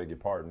Finals. I beg your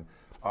pardon.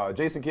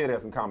 Jason Kidd had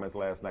some comments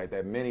last night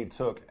that many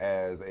took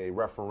as a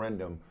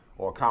referendum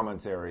or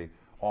commentary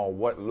on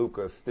what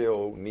Luka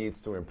still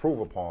needs to improve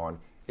upon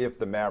if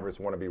the Mavericks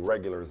want to be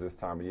regulars this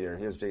time of year.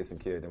 Here's Jason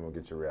Kidd, and we'll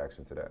get your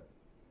reaction to that.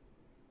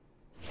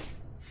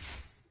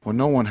 Well,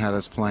 no one had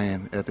us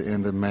playing at the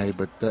end of May,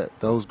 but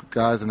those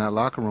guys in that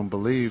locker room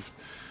believed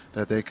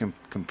that they can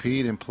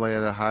compete and play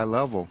at a high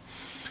level.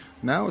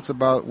 Now it's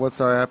about what's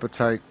our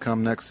appetite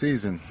come next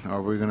season.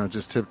 Are we going to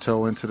just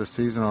tiptoe into the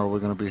season, or are we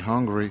going to be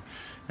hungry?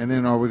 And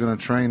then are we going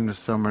to train this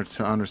summer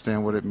to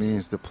understand what it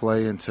means to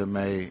play into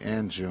May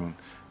and June?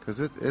 Because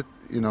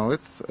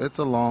it's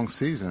a long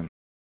season.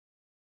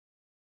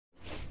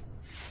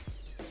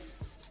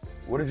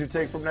 What did you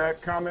take from that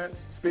comment,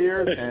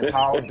 Spears? And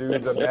how do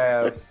the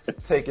Mavs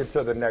take it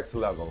to the next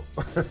level?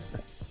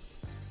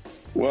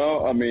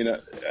 Well, I mean,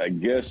 I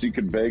guess you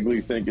could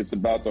vaguely think it's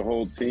about the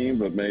whole team,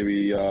 but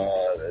maybe,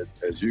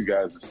 as you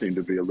guys seem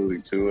to be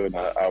alluding to it,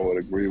 I would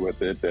agree with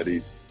it that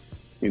he's,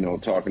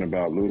 talking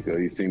about Luka.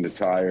 He seemed to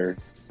tire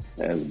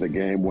as the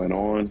game went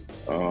on.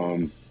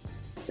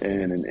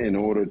 And in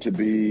order to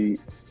be,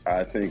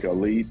 I think,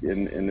 elite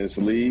in this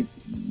league,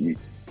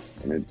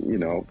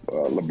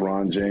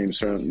 LeBron James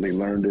certainly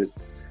learned it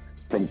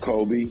from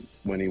Kobe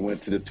when he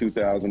went to the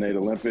 2008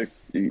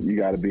 Olympics. You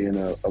got to be in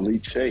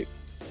elite shape.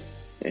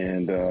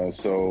 And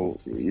so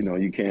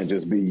you can't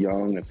just be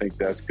young and think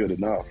that's good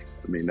enough.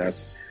 I mean,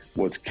 that's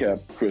what's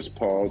kept Chris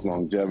Paul's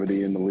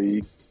longevity in the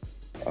league,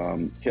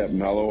 kept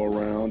Melo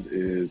around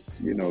is,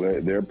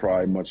 they're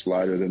probably much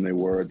lighter than they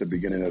were at the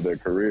beginning of their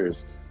careers.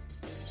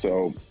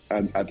 So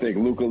I think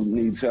Luka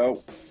needs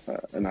help,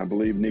 and I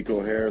believe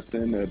Nico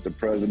Harrison, the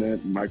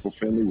president, and Michael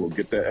Finley will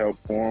get that help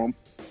for him.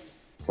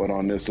 But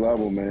on this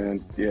level,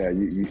 man,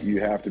 you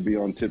have to be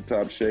on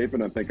tip-top shape.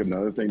 And I think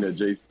another thing that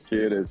Jason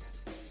Kidd has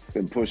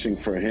been pushing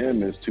for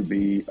him is to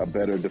be a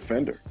better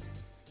defender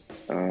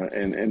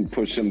and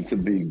push him to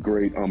be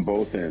great on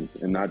both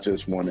ends and not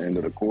just one end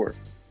of the court.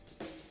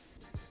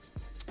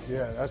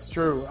 Yeah, that's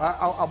true.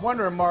 I'm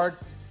wondering, Mark,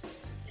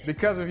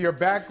 because of your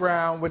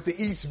background with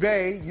the East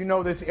Bay, you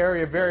know this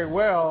area very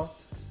well,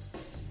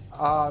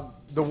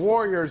 the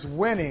Warriors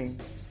winning,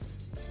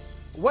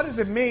 what does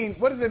it mean?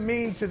 What does it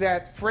mean to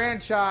that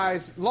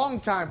franchise,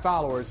 longtime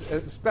followers,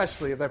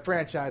 especially of that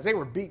franchise? They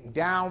were beaten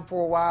down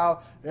for a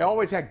while. They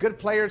always had good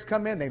players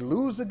come in. They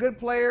lose the good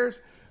players,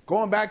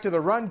 going back to the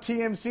Run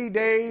TMC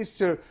days,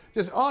 to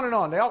just on and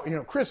on. They,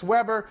 Chris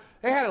Webber,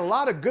 they had a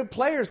lot of good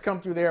players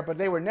come through there, but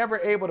they were never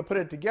able to put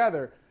it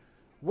together.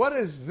 What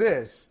is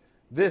this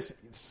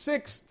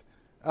sixth,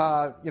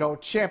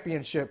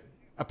 championship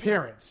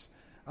appearance?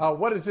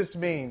 What does this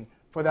mean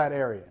for that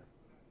area?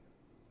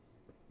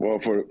 Well,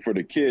 for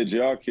the kids,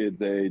 y'all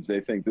kids' age,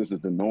 they think this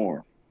is the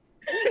norm,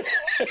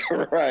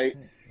 right?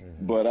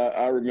 But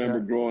I remember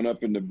growing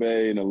up in the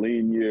Bay in the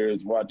lean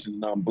years,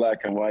 watching on black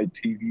and white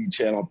TV,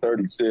 Channel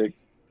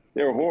 36.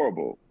 They were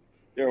horrible.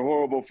 They were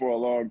horrible for a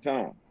long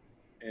time.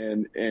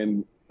 And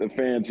the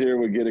fans here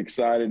would get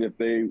excited if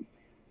they're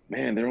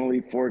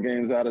only 4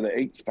 games out of the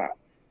 8 spot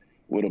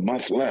with a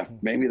month left.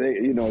 Maybe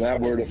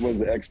that was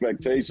the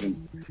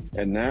expectations.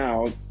 And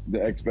now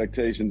the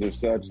expectations are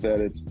such that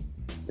it's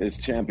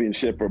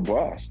championship or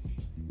bust.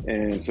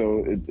 And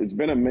so it's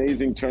been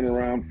amazing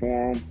turnaround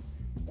for them.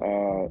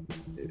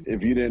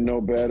 If you didn't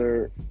know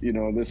better,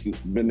 this has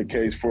been the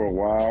case for a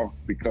while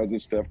because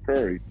of Steph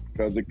Curry,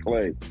 because of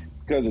Klay,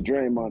 because of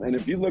Draymond. And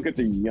if you look at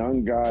the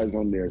young guys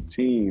on their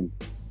team,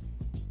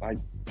 like,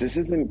 this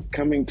isn't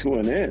coming to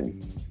an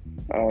end.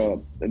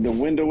 The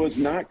window is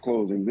not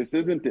closing. This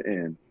isn't the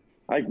end.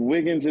 Like,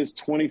 Wiggins is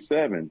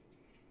 27.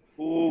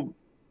 Who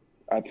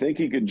I think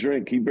he could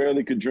drink. He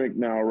barely could drink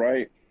now,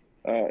 right?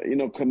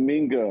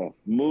 Kuminga,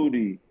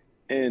 Moody.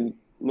 And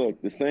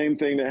look, the same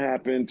thing that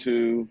happened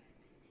to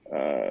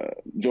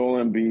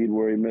Joel Embiid,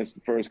 where he missed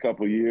the first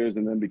couple of years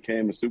and then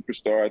became a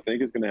superstar, I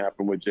think is going to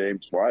happen with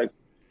James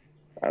Wiseman.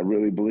 I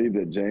really believe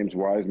that James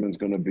Wiseman's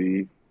going to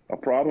be a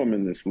problem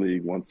in this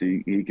league once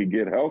he could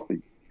get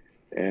healthy.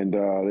 And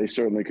they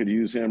certainly could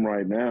use him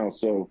right now.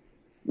 So,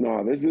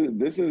 no, this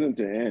isn't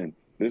the end.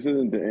 This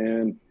isn't the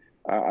end.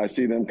 I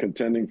see them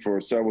contending for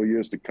several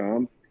years to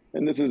come.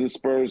 And this is a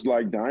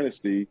Spurs-like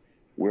dynasty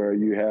where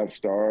you have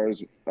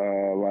stars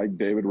like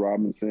David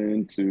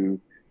Robinson to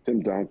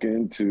Tim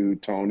Duncan to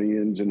Tony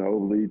and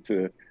Ginobili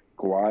to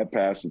Kawhi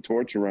pass the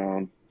torch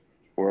around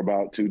for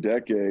about 2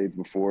 decades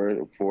before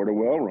the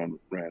well ran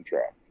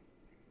dry.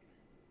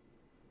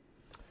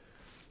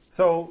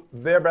 So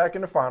they're back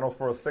in the finals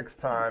for a 6th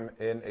time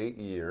in 8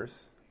 years.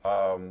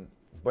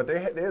 But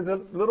there's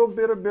a little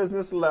bit of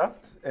business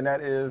left, and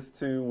that is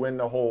to win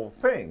the whole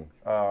thing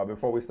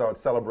before we start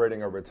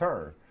celebrating a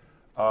return.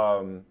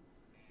 As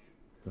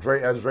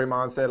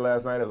Draymond said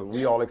last night, as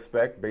we all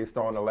expect, based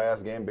on the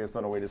last game, based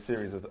on the way the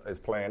series is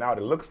playing out,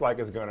 it looks like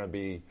it's going to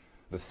be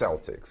the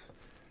Celtics.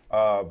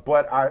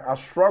 But I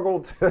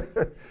struggled.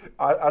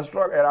 I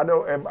struggle, and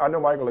I know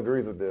Michael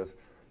agrees with this.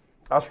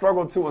 I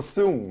struggle to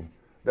assume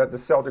that the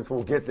Celtics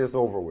will get this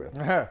over with.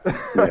 I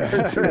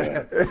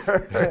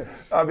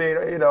mean,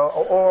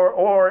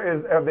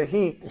 have the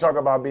Heat, talk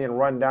about being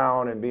run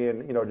down and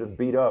being, just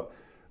beat up,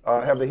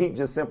 have the Heat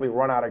just simply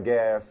run out of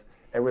gas,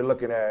 and we're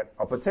looking at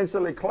a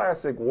potentially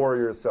classic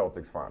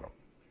Warriors-Celtics final?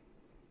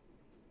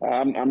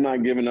 I'm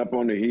not giving up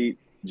on the Heat.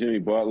 Jimmy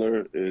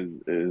Butler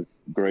is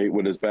great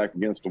with his back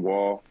against the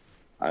wall.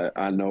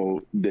 I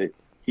know the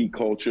Heat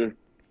culture.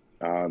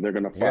 They're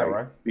going to fight. Yeah,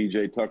 right.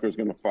 P.J. Tucker's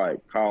going to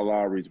fight. Kyle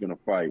Lowry's going to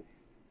fight.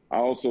 I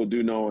also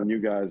do know, and you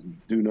guys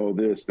do know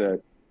this,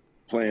 that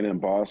playing in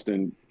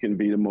Boston can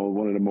be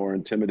one of the more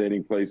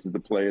intimidating places to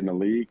play in the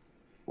league.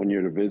 When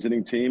you're the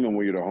visiting team and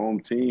when you're the home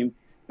team,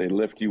 they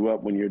lift you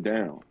up when you're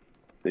down.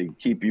 They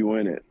keep you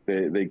in it.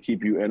 They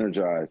keep you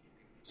energized.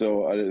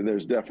 So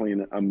there's definitely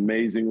an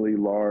amazingly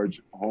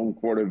large home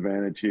court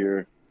advantage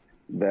here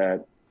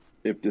that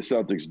if the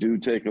Celtics do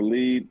take a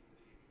lead,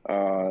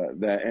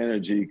 that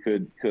energy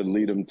could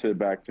lead them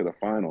back to the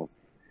finals.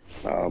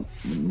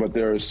 But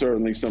there is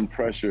certainly some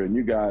pressure, and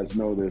you guys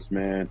know this,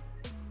 man.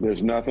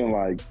 There's nothing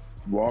like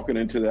walking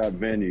into that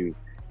venue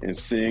and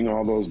seeing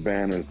all those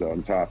banners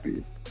on top of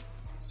you,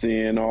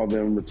 seeing all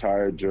them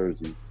retired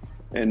jerseys,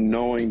 and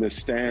knowing the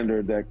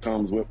standard that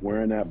comes with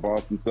wearing that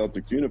Boston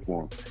Celtics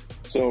uniform.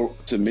 So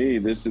to me,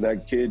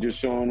 that kid you're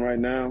showing right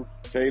now,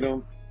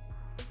 Tatum,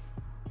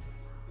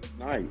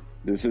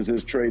 this is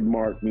his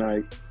trademark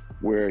night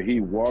where he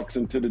walks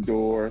into the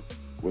door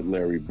with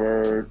Larry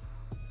Bird,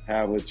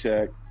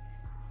 Havlicek,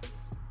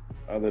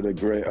 other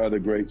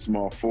great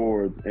small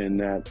forwards in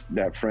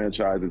that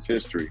franchise's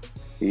history.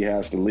 He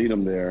has to lead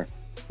them there.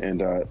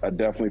 And I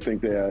definitely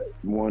think that,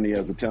 one, he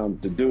has the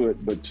talent to do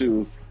it, but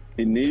two,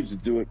 he needs to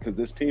do it because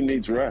this team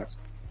needs rest.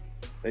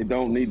 They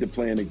don't need to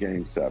play in a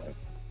Game 7.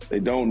 They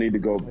don't need to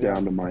go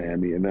down to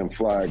Miami and then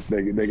fly.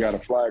 They got to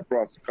fly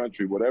across the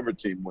country, whatever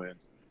team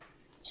wins.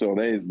 So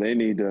they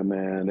need to,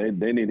 man,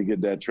 they need to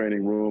get that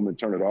training room and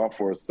turn it off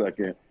for a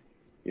second.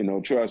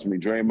 Trust me,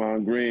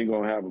 Draymond Green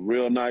going to have a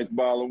real nice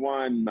bottle of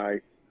wine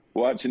tonight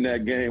watching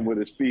that game with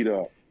his feet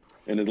up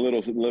and his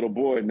little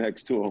boy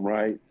next to him,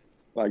 right?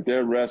 Like,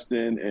 they're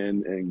resting,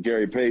 and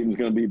Gary Payton's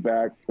going to be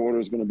back.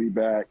 Porter's going to be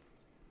back.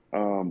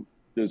 The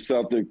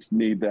Celtics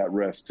need that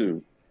rest,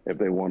 too, if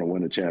they want to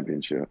win a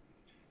championship.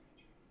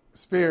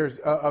 Spears,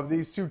 of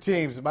these two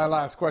teams, my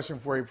last question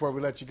for you before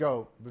we let you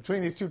go.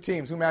 Between these two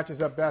teams, who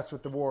matches up best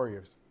with the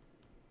Warriors?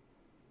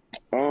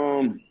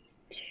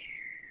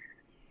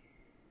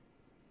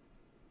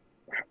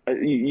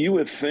 You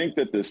would think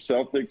that the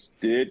Celtics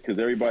did, because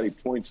everybody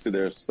points to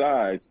their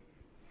size,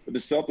 but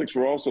the Celtics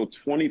were also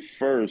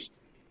 21st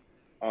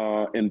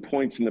in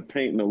points in the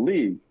paint in the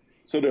league.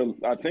 So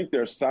I think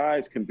their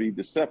size can be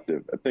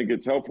deceptive. I think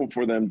it's helpful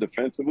for them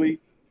defensively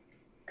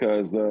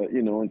because,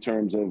 in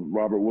terms of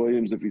Robert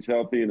Williams, if he's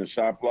healthy, in a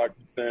shot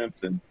blocking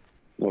sense, and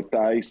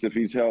Theis, if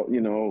he's healthy,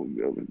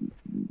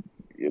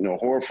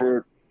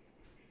 Horford.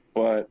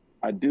 but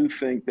I do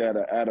think that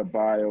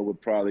Adebayo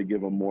would probably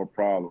give him more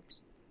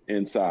problems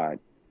inside.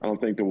 I don't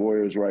think the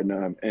Warriors right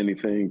now have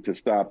anything to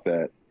stop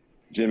that.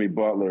 Jimmy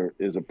Butler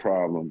is a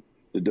problem.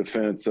 The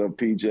defense of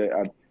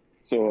PJ.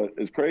 So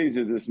as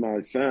crazy as this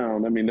might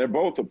sound, I mean, they're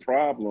both a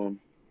problem.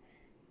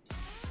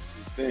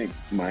 I think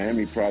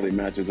Miami probably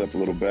matches up a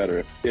little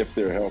better if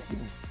they're healthy.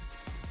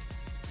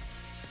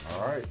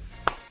 All right.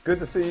 Good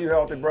to see you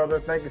healthy, brother.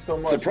 Thank you so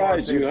much.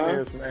 Surprised you,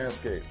 huh? From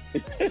Manscaped.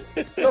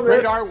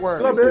 Great artwork.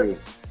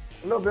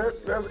 A little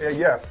bit.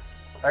 Yes.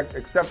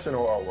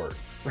 Exceptional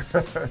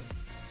artwork.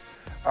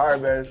 All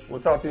right, man. We'll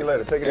talk to you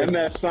later. Take it easy. And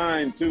that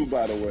sign, too,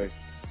 by the way.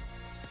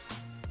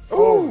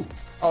 Ooh.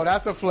 Oh,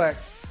 that's a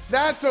flex.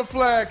 That's a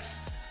flex.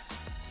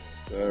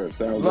 Sir,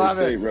 San Jose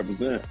State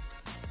represent.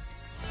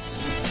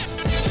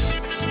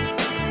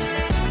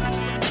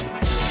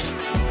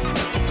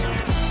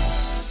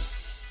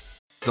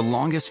 The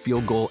longest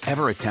field goal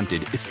ever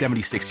attempted is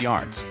 76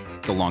 yards.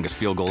 The longest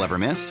field goal ever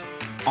missed?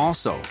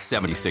 Also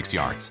 76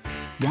 yards.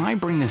 Why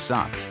bring this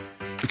up?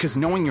 Because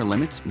knowing your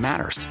limits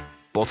matters,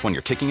 both when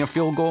you're kicking a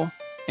field goal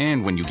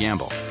and when you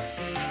gamble.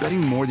 Betting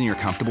more than you're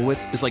comfortable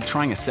with is like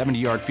trying a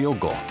 70-yard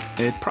field goal.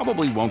 It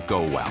probably won't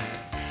go well.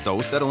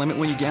 So set a limit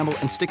when you gamble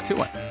and stick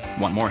to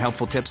it. Want more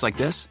helpful tips like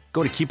this?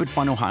 Go to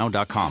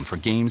keepitfunohio.com for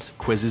games,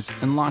 quizzes,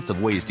 and lots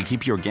of ways to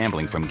keep your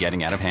gambling from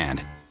getting out of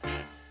hand.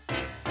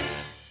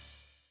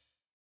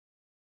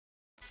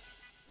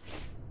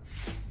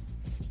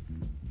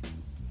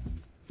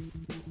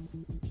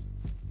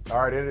 All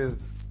right, it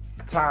is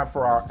time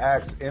for our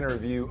Axe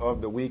interview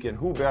of the week, and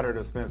who better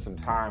to spend some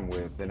time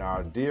with than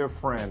our dear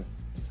friend,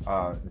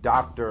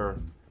 Dr.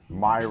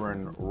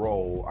 Myron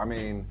Rolle. I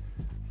mean,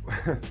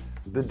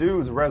 the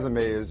dude's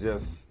resume is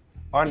just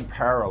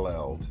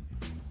unparalleled.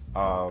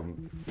 A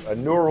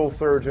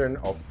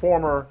neurosurgeon, a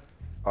former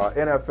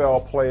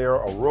NFL player,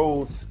 a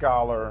Rhodes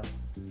Scholar.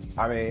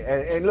 I mean,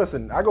 and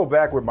listen, I go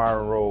back with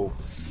Myron Rolle.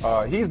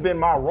 He's been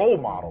my role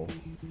model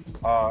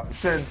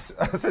since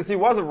he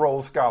was a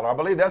Rhodes Scholar. I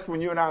believe that's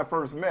when you and I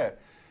first met.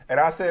 And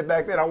I said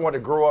back then I wanted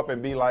to grow up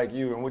and be like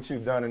you, and what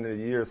you've done in the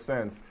years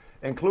since,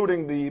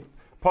 including the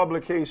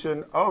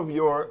publication of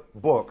your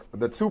book,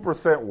 The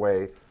 2%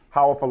 Way,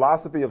 How a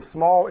Philosophy of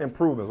Small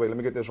Improvements, wait, let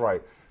me get this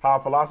right, How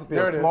a Philosophy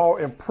of Small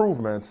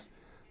Improvements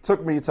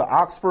took me to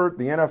Oxford,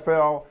 the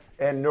NFL,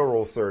 and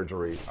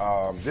neurosurgery.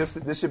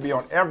 This should be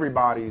on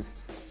everybody's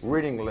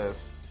reading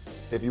list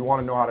if you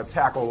want to know how to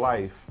tackle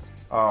life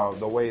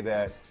the way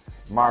that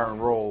Myron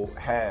Rolle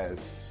has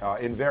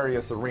in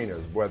various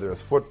arenas, whether it's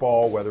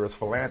football, whether it's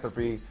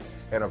philanthropy,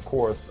 and of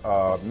course,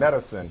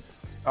 medicine.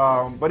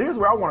 But here's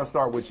where I want to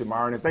start with you,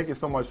 Myron, and thank you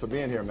so much for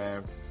being here,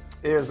 man.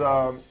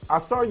 I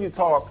saw you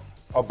talk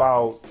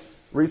about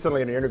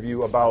recently in an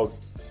interview about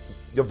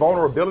the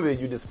vulnerability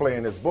you display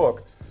in this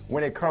book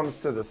when it comes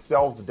to the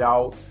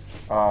self-doubt,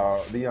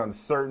 the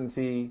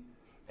uncertainty,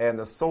 and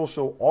the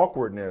social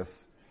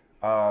awkwardness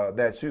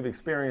that you've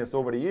experienced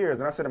over the years.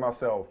 And I said to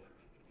myself,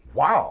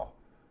 wow,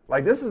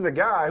 like this is a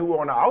guy who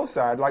on the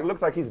outside like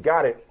looks like he's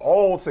got it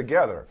all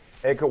together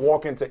and could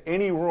walk into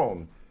any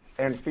room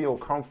and feel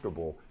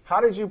comfortable.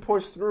 How did you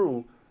push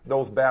through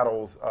those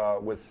battles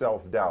with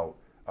self-doubt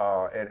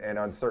and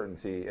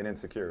uncertainty and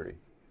insecurity?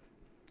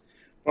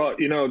 Well,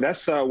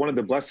 that's one of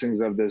the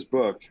blessings of this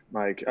book,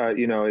 Mike.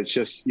 It's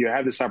just you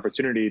have this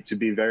opportunity to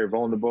be very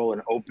vulnerable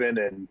and open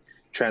and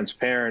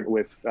transparent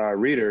with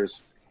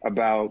readers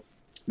about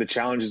the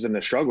challenges and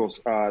the struggles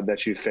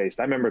that you faced.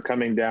 I remember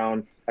coming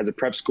down as a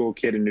prep school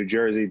kid in New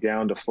Jersey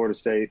down to Florida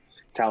State,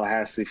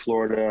 Tallahassee,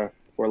 Florida,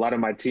 where a lot of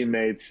my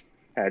teammates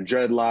had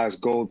dreadlocks,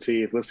 gold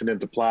teeth, listening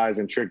to Plies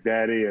and Trick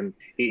Daddy and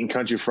eating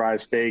country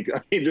fried steak.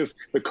 I mean, just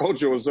the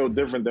culture was so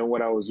different than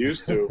what I was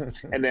used to.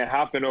 And then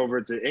hopping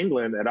over to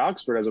England at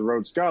Oxford as a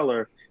Rhodes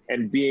Scholar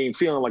and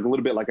feeling like a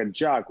little bit like a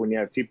jock when you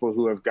have people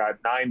who have got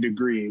 9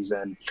 degrees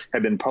and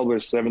have been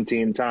published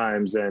 17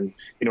 times and,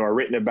 are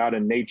written about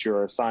in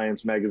Nature or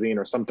Science magazine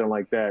or something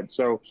like that.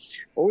 So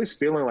always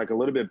feeling like a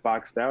little bit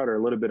boxed out or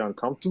a little bit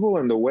uncomfortable.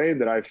 And the way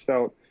that I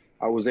felt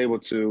I was able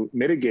to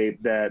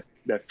mitigate that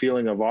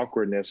feeling of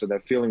awkwardness or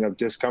that feeling of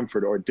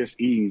discomfort or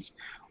dis-ease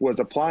was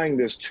applying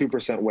this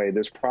 2% way,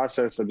 this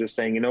process of just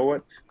saying, you know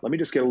what, let me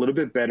just get a little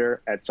bit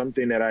better at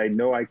something that I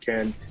know I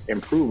can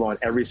improve on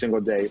every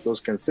single day, those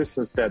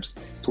consistent steps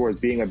towards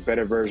being a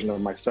better version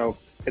of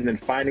myself, and then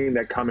finding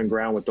that common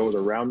ground with those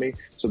around me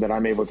so that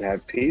I'm able to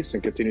have peace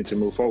and continue to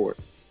move forward.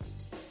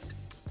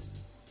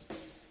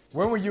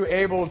 When were you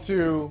able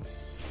to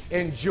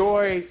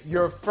enjoy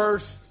your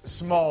first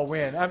small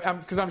win?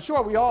 Because I'm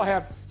sure we all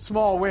have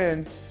small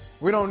wins.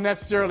 We don't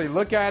necessarily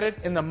look at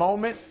it in the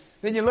moment.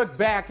 Then you look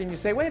back and you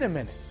say, wait a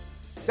minute,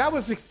 that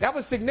was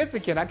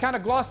significant. I kind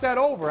of glossed that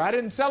over. I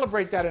didn't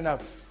celebrate that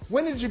enough.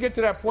 When did you get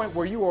to that point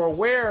where you were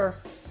aware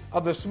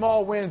of the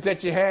small wins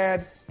that you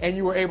had and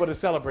you were able to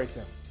celebrate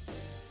them?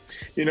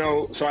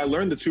 So I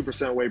learned the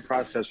 2% way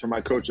process from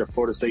my coach at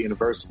Florida State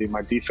University,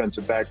 my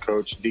defensive back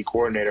coach, D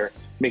coordinator,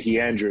 Mickey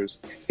Andrews.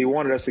 He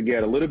wanted us to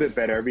get a little bit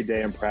better every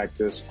day in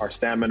practice, our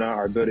stamina,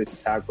 our ability to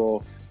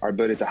tackle, our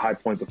ability to high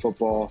point the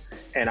football.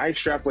 And I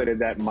extrapolated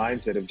that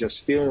mindset of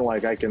just feeling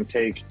like I can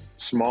take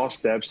small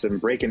steps and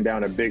breaking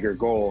down a bigger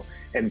goal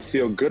and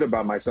feel good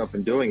about myself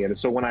in doing it. And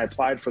so when I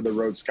applied for the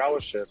Rhodes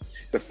Scholarship,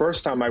 the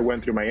first time I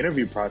went through my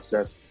interview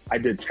process, I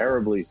did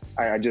terribly.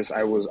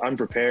 I was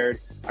unprepared.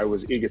 I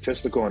was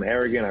egotistical and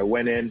arrogant. I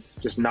went in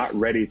just not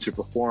ready to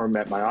perform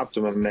at my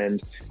optimum.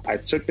 And I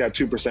took that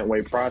 2%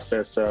 way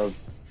process of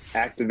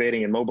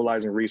activating and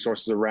mobilizing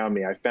resources around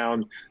me. I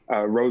found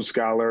a Rhodes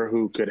Scholar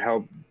who could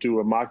help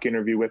do a mock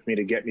interview with me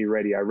to get me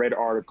ready. I read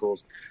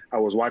articles. I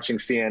was watching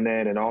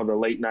CNN and all the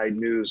late night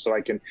news so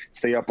I can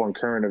stay up on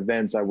current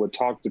events. I would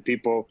talk to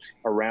people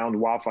around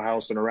Waffle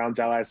House and around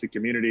Tallahassee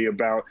community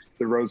about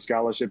the Rhodes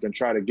Scholarship and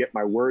try to get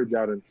my words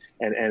out and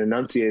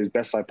enunciate as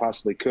best I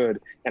possibly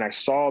could. And I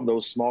saw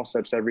those small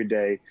steps every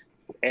day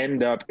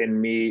end up in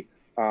me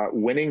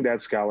winning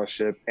that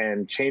scholarship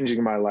and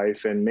changing my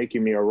life and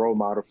making me a role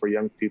model for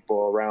young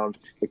people around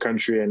the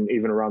country and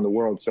even around the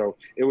world. So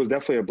it was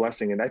definitely a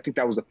blessing. And I think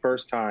that was the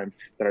first time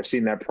that I've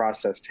seen that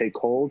process take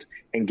hold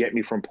and get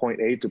me from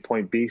point A to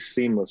point B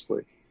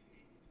seamlessly.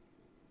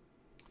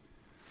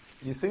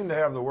 You seem to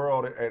have the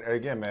world, and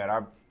again, man,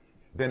 I've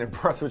been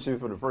impressed with you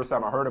from the first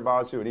time I heard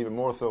about you, and even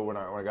more so when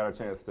I got a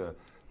chance to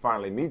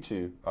finally meet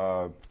you.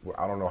 I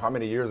don't know how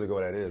many years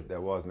ago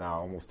that was now,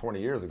 almost 20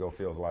 years ago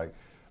feels like.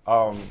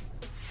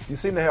 You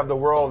seem to have the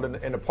world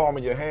in the palm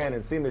of your hand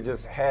and seem to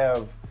just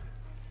have,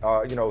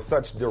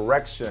 such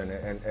direction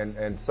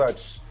and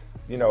such,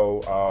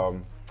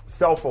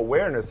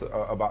 self-awareness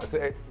about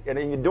it. And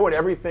then you're doing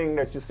everything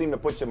that you seem to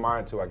put your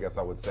mind to, I guess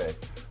I would say.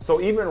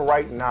 So even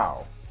right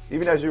now,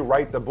 even as you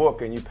write the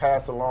book and you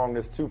pass along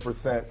this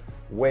 2%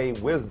 way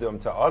wisdom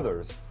to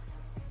others,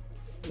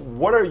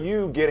 what are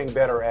you getting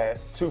better at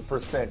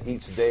 2%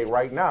 each day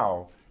right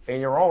now in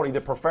your own,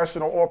 either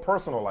professional or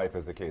personal life,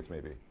 as the case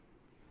may be?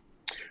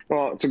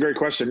 Well, it's a great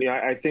question.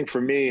 Yeah, I think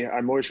for me,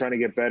 I'm always trying to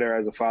get better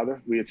as a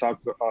father. We had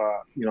talked,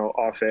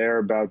 off air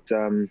about,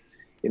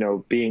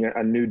 being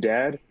a new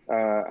dad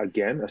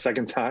again, a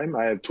second time.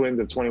 I have twins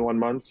of 21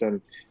 months,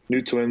 and new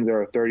twins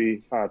are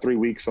 33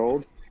 weeks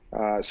old.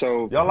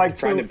 So y'all like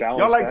trying to balance.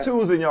 Y'all like that.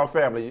 twos in your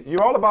family.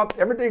 You're all about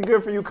everything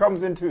good for you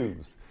comes in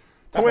twos.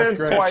 Twins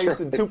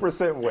twice and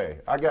 2% way.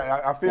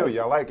 I feel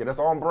you. I like it. That's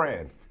on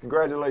brand.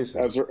 Congratulations.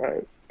 That's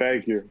right.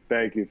 Thank you.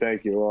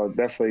 Well,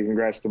 definitely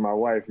congrats to my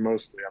wife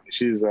mostly. I mean,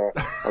 she's a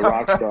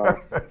rock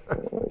star.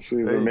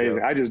 She's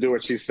amazing. I just do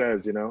what she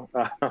says, Smart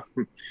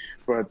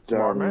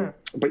man.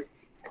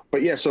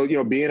 But yeah, so,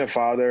 being a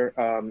father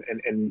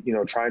and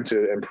trying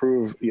to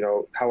improve,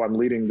 how I'm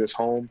leading this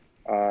home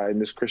in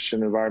this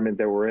Christian environment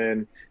that we're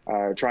in,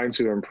 trying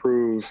to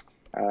improve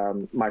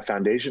my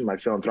foundation, my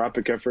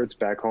philanthropic efforts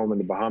back home in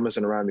the Bahamas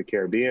and around the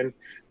Caribbean,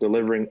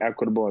 delivering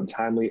equitable and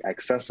timely,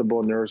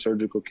 accessible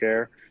neurosurgical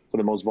care for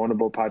the most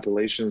vulnerable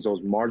populations,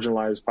 those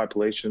marginalized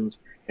populations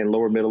in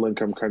lower middle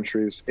income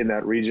countries in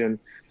that region.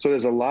 So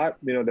there's a lot,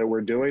 that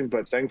we're doing,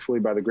 but thankfully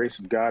by the grace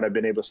of God, I've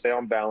been able to stay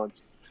on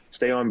balance,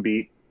 stay on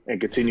beat,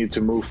 and continue to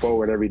move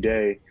forward every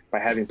day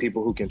by having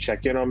people who can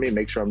check in on me,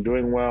 make sure I'm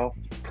doing well,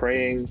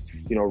 praying,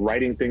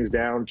 writing things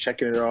down,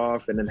 checking it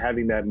off, and then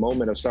having that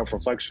moment of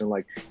self-reflection,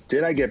 like,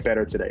 did I get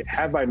better today?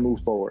 Have I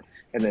moved forward?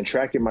 And then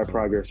tracking my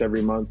progress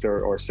every month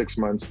or 6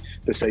 months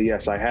to say,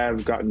 yes, I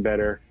have gotten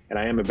better and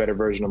I am a better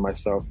version of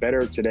myself,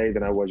 better today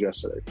than I was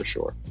yesterday, for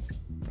sure.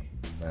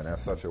 Man,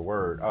 that's such a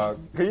word.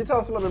 Can you tell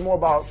us a little bit more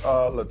about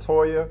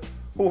LaToya,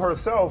 who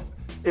herself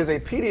is a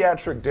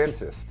pediatric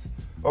dentist?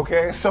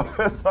 Okay, so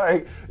it's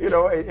like,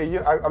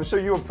 I'm sure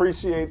you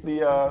appreciate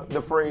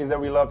the phrase that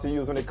we love to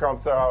use when it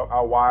comes to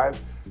our wives.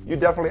 You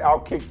definitely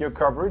outkick your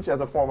coverage as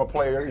a former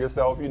player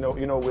yourself. You know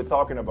what we're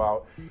talking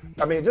about.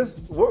 I mean, just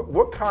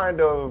what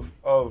kind of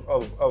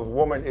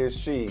woman is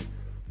she?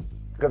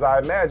 Because I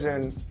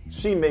imagine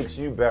she makes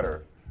you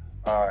better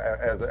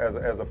as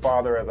a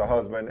father, as a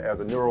husband, as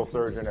a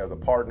neurosurgeon, as a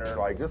partner.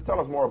 Like, just tell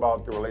us more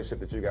about the relationship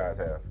that you guys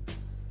have.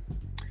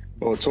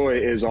 Well,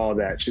 Toya is all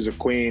that. She's a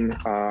queen.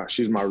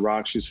 She's my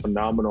rock. She's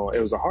phenomenal. It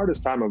was the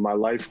hardest time of my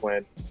life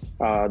when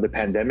the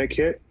pandemic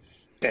hit.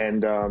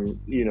 And,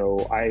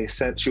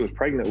 she was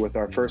pregnant with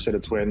our first set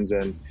of twins,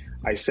 and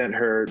I sent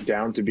her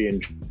down to be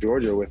in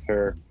Georgia with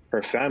her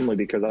family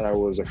because I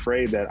was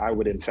afraid that I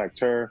would infect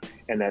her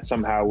and that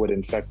somehow would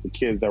infect the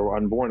kids that were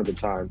unborn at the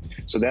time.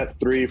 So that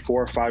 3,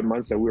 4, 5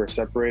 months that we were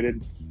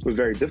separated was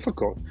very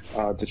difficult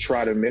to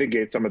try to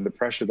mitigate some of the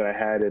pressure that I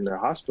had in the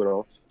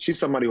hospital. She's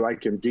somebody who I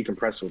can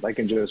decompress with. I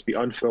can just be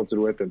unfiltered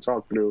with and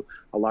talk through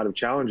a lot of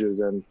challenges.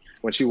 And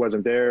when she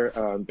wasn't there,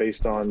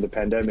 based on the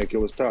pandemic, it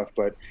was tough.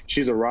 But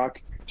she's a rock.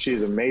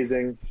 She's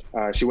amazing.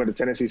 She went to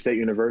Tennessee State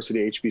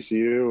University,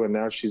 HBCU, and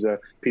now she's a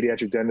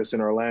pediatric dentist in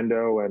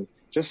Orlando, and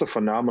just a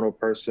phenomenal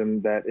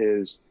person that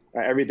is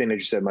everything that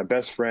you said, my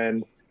best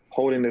friend,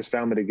 holding this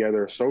family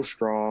together, so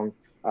strong,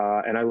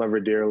 and I love her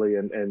dearly,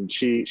 and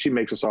she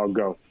makes us all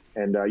go.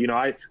 And,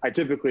 I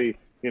typically,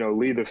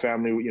 lead the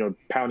family,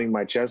 pounding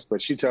my chest, but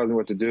she tells me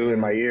what to do in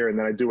my ear, and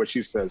then I do what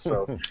she says.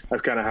 So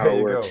that's kind of how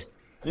it works.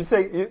 You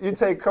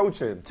take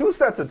coaching. 2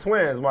 sets of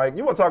twins, Mike.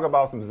 You want to talk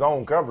about some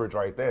zone coverage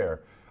right there.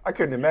 I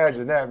couldn't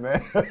imagine that,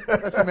 man.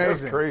 That's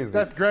amazing. That's crazy.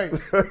 That's great.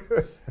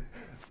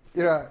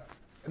 Yeah.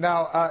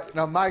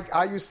 Now, Mike,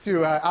 I used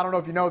to, I don't know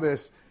if you know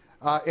this,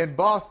 in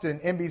Boston,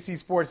 NBC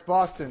Sports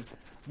Boston,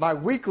 my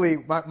weekly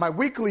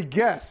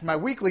guest, my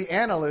weekly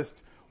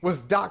analyst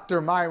was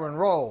Dr. Myron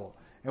Rolle.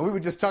 And we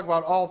would just talk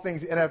about all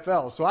things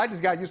NFL. So I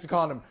just got used to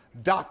calling him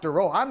Dr.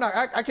 Rolle.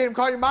 I can't even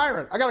call you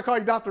Myron. I got to call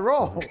you Dr.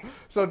 Rolle.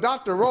 So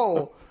Dr.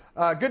 Rolle,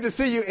 good to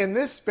see you in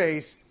this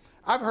space.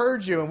 I've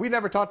heard you, and we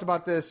never talked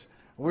about this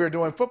when we were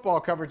doing football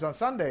coverage on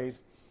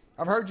Sundays.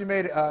 I've heard you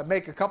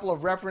make a couple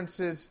of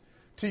references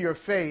to your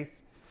faith.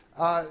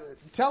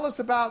 Tell us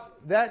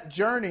about that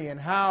journey and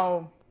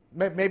how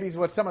maybe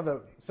what some of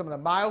the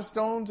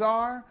milestones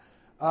are,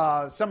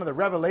 some of the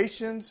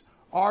revelations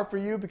are for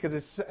you,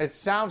 because it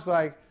sounds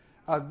like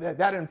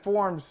that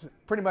informs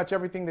pretty much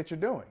everything that you're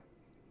doing.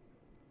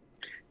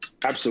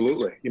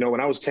 Absolutely. When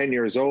I was 10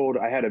 years old,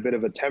 I had a bit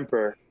of a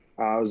temper.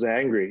 I was an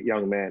angry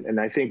young man, and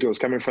I think it was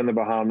coming from the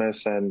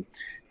Bahamas and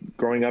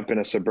growing up in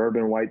a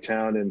suburban white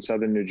town in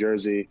southern New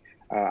Jersey.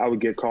 I would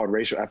get called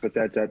racial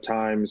epithets at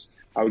times.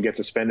 I would get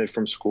suspended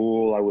from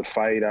school. I would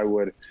fight. I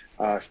would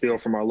steal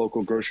from our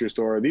local grocery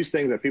store. These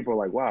things that people are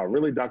like, wow,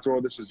 really, Dr.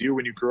 O, this was you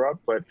when you grew up?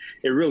 But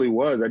it really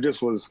was.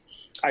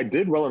 I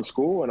did well in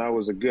school and I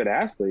was a good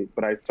athlete,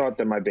 but I thought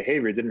that my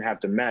behavior didn't have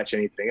to match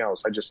anything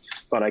else. I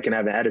just thought I can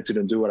have an attitude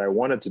and do what I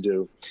wanted to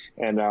do.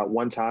 And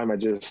one time I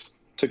just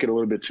took it a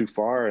little bit too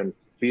far and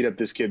beat up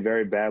this kid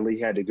very badly.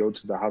 He had to go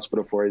to the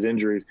hospital for his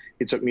injuries.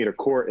 He took me to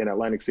court in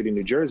Atlantic City,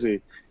 New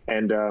Jersey.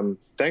 And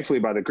thankfully,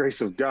 by the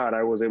grace of God,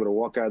 I was able to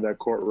walk out of that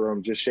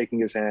courtroom just shaking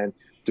his hand,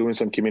 doing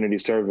some community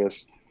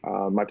service.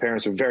 My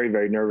parents were very,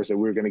 very nervous that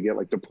we were going to get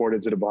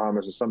deported to the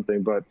Bahamas or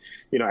something. But,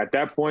 at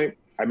that point,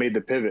 I made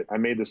the pivot. I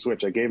made the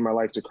switch. I gave my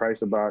life to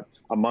Christ about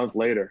a month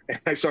later. And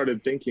I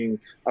started thinking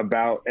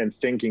about and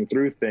thinking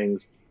through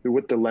things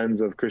with the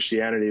lens of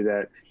Christianity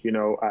that,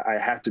 I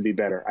have to be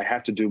better. I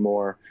have to do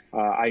more.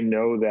 I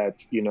know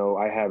that,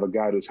 I have a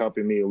God who's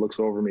helping me, who looks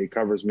over me,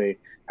 covers me,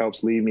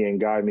 helps lead me and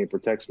guide me,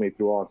 protects me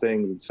through all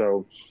things. And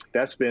so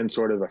that's been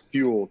sort of a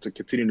fuel to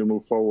continue to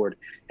move forward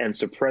and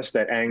suppress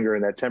that anger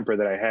and that temper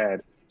that I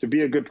had, to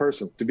be a good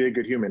person, to be a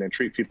good human and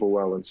treat people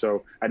well. And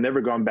so I've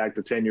never gone back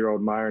to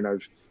 10-year-old Myron.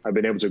 I've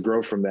been able to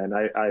grow from that. And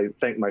I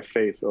thank my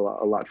faith a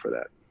lot for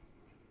that.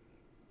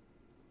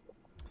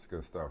 That's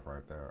good stuff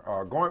right there.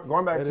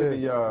 Going back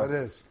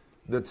to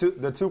the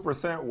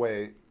 2%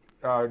 way,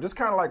 just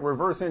kind of like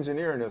reverse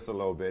engineering this a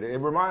little bit. It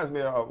reminds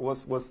me of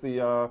what's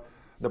the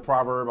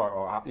proverb,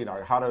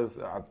 how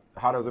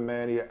does a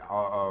man eat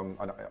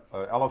an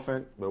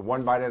elephant, but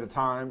one bite at a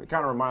time? It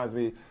kind of reminds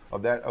me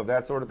of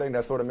that sort of thing,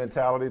 that sort of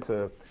mentality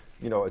to,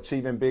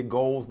 achieving big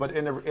goals. But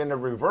in the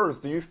reverse,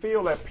 do you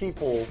feel that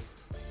people,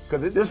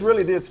 because this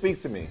really did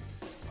speak to me,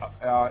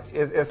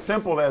 as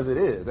simple as it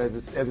is,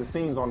 as it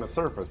seems on the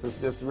surface,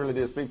 this really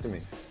did speak to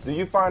me. Do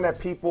you find that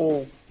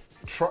people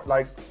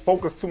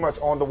focus too much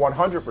on the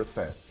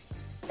 100%?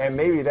 And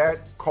maybe that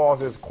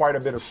causes quite a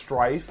bit of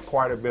strife,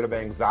 quite a bit of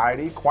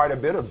anxiety, quite a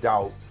bit of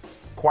doubt,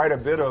 quite a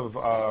bit of,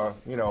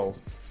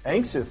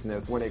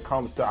 anxiousness when it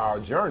comes to our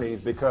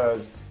journeys,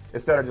 because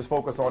instead of just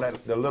focus on it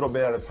a little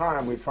bit at a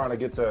time, we're trying to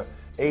get to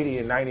 80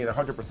 and 90 and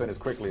 100% as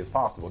quickly as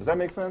possible. Does that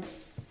make sense?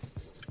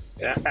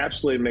 Yeah,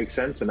 absolutely makes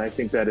sense. And I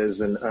think that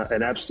is an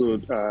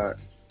absolute,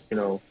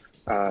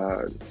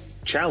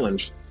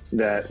 challenge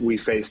that we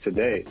face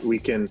today. We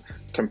can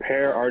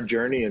compare our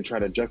journey and try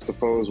to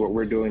juxtapose what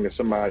we're doing to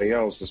somebody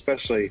else,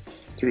 especially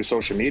through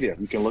social media.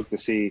 You can look to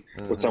see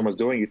what someone's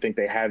doing. You think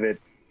they have it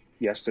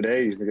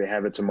yesterday. You think they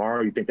have it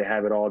tomorrow. You think they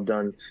have it all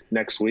done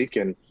next week.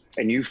 And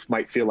you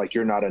might feel like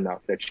you're not enough,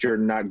 that you're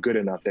not good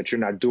enough, that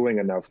you're not doing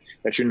enough,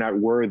 that you're not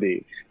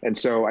worthy. And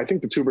so I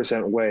think the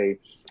 2% way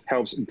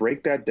helps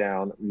break that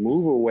down,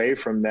 move away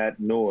from that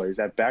noise,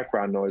 that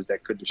background noise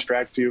that could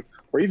distract you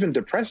or even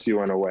depress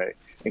you in a way,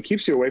 and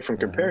keeps you away from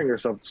comparing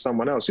yourself to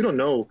someone else. You don't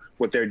know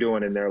what they're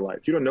doing in their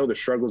life. You don't know the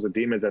struggles, the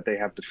demons that they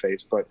have to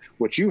face. But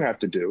what you have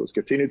to do is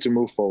continue to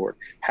move forward,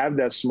 have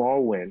that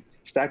small win,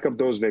 stack up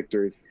those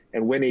victories,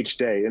 and win each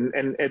day.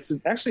 And it's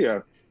actually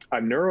a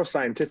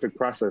neuroscientific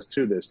process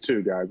to this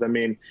too, guys. I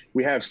mean,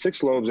 we have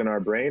 6 lobes in our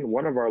brain.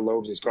 One of our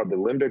lobes is called the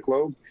limbic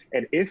lobe.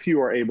 And if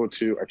you are able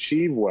to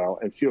achieve well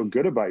and feel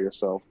good about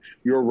yourself,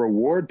 your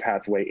reward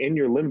pathway in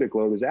your limbic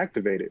lobe is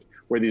activated,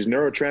 where these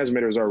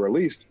neurotransmitters are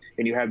released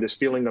and you have this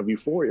feeling of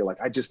euphoria, like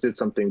I just did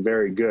something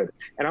very good.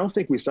 And I don't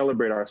think we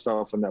celebrate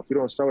ourselves enough. We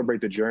don't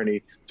celebrate the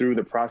journey through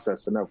the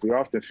process enough. We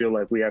often feel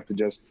like we have to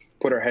just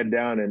put our head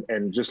down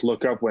and just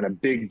look up when a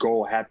big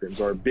goal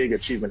happens or a big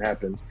achievement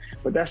happens.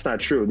 But that's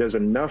not true. There's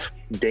enough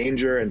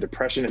danger and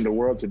depression in the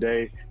world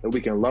today that we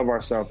can love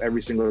ourselves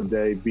every single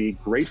day, be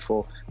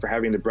grateful for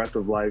having the breath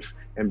of life,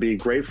 and be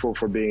grateful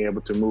for being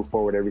able to move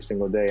forward every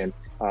single day. And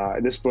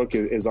this book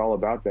is all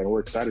about that, and we're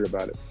excited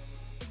about it.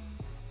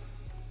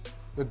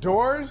 The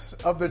doors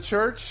of the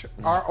church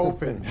are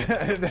open.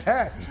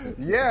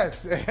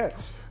 Yes.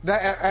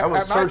 That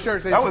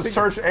was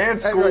church and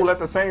school at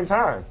the same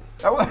time.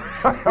 That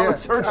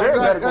was church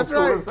and medical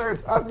school at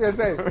the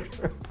same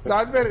time.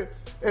 I was going to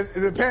say,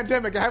 the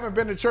pandemic, I haven't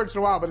been to church in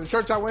a while, but the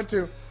church I went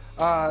to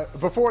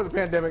before the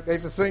pandemic, they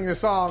used to sing the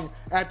song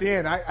at the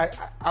end.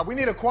 We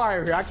need a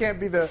choir here. I can't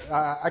be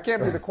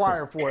the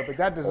choir for it, but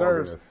that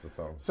deserves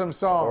some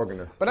song.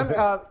 Organist. But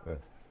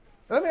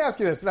let me ask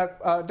you this,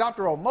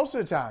 Dr. O. Most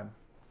of the time,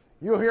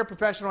 you'll hear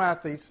professional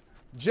athletes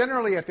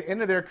generally at the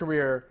end of their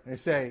career and they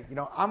say,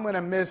 I'm going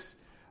to miss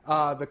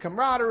the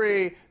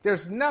camaraderie.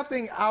 There's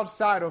nothing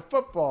outside of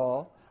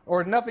football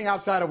or nothing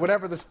outside of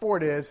whatever the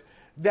sport is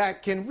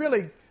that can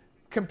really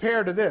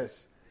compare to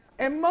this.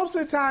 And most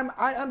of the time,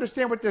 I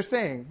understand what they're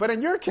saying. But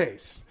in your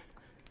case,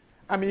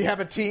 you have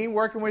a team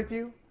working with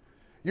you.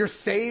 You're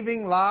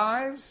saving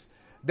lives.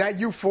 That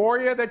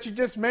euphoria that you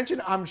just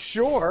mentioned, I'm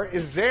sure,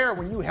 is there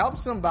when you help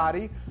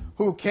somebody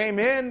who came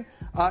in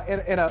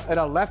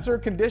a lesser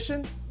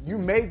condition. You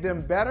made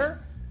them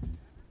better.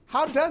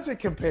 How does it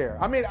compare?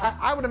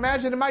 I would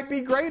imagine it might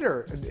be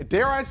greater.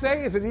 Dare I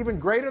say, is it even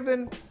greater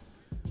than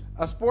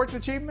a sports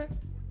achievement?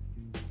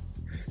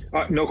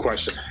 No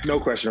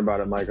question about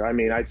it, Mike.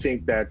 I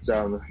think that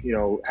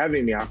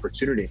having the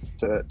opportunity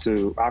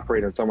to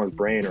operate on someone's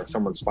brain or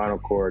someone's spinal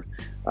cord,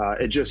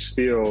 it just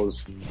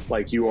feels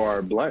like you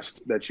are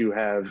blessed that you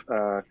have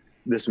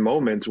this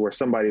moment where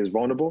somebody is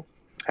vulnerable,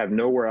 have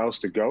nowhere else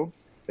to go,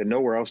 and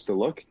nowhere else to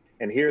look,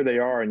 and here they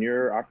are on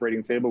your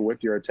operating table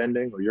with your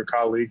attending or your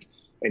colleague,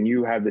 and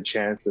you have the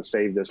chance to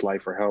save this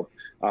life or help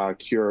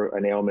cure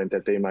an ailment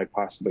that they might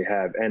possibly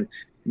have. And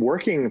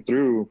working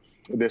through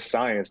this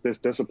science, this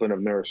discipline of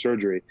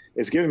neurosurgery,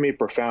 is giving me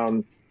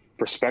profound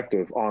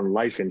perspective on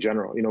life in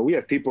general. We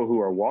have people who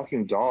are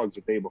walking dogs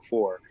the day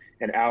before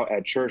and out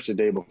at church the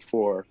day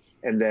before,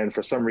 and then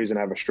for some reason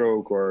have a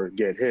stroke or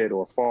get hit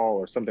or fall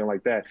or something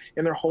like that.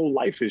 And their whole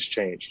life is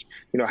changed.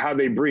 How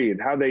they breathe,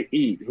 how they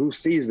eat, who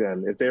sees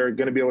them, if they're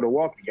going to be able to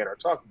walk again or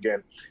talk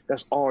again,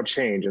 that's all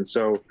changed. And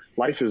so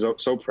life is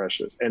so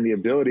precious. And the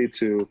ability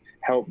to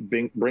help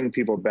bring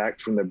people back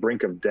from the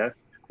brink of death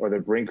or the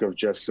brink of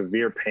just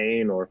severe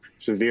pain or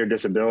severe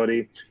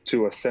disability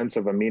to a sense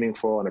of a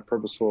meaningful and a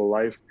purposeful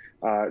life,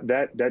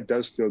 that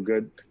does feel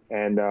good.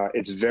 And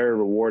it's very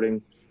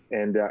rewarding.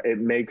 And it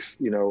makes,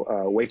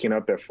 waking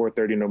up at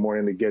 4:30 in the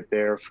morning to get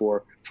there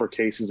for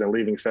cases and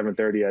leaving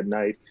 7:30 at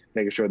night,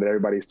 making sure that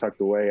everybody's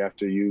tucked away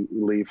after you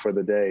leave for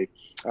the day,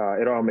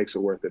 it all makes it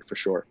worth it for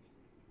sure.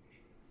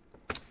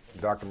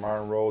 Dr.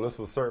 Martin Rolle, this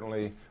was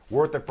certainly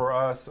worth it for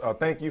us.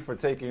 Thank you for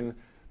taking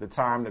the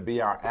time to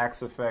be our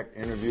Axe Effect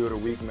interview of the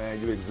week, man.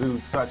 You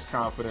exude such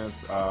confidence.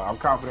 I'm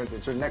confident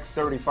that your next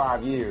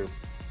 35 years,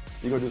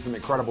 you're going to do some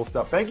incredible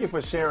stuff. Thank you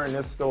for sharing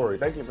this story.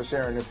 Thank you for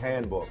sharing this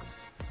handbook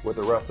with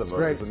the rest of us.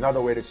 Great. It's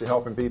another way that you're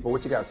helping people.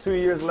 What, you got 2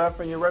 years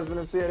left in your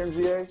residency at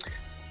MGA?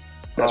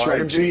 That's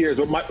right, MGA? 2 years.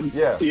 Well,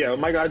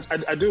 Mike,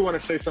 I do want to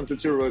say something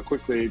too really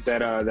quickly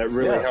that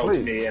really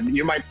helped me. And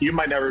you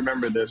might not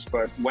remember this,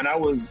 but when I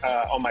was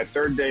on my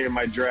third day of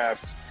my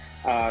draft,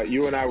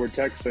 you and I were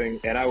texting,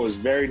 and I was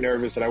very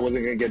nervous that I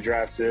wasn't going to get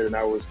drafted,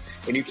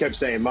 and you kept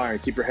saying, "Myron,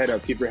 keep your head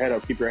up, keep your head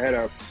up, keep your head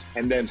up."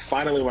 And then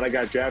finally, when I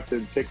got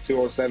drafted, pick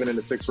 207 in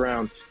the 6th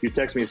round, you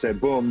texted me and said,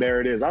 "Boom,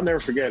 there it is." I'll never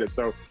forget it.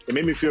 So it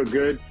made me feel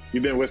good.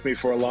 You've been with me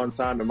for a long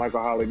time, and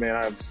Michael Holley, man,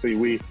 obviously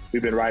we've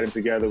been riding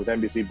together with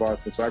NBC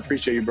Boston. So I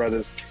appreciate you,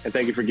 brothers, and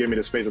thank you for giving me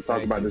the space to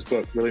talk about this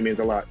book. It really means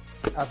a lot.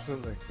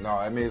 Absolutely. No,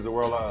 it means the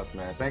world to us,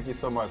 man. Thank you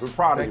so much. We're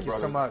proud of you,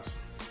 brother. Thank you so much.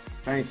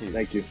 Thank you.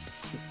 Thank you.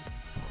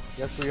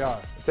 Yes, we are.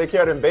 Take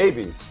care of them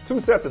babies. 2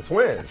 sets of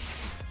twins.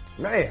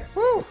 Man.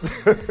 Woo.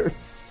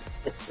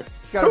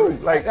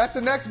 That's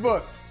the next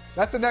book.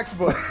 That's the next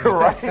book.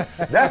 Right?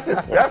 That's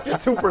the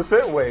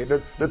 2% way.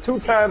 The 2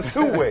 times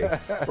 2 way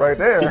right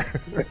there.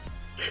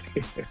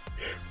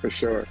 For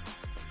sure.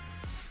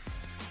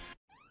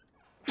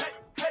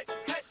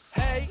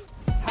 Hey,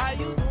 how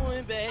you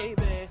doing,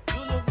 baby?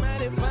 You look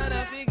mighty fine.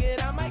 I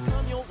figured I might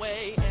come your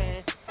way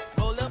and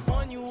roll up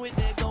on you with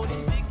that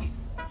golden ticket.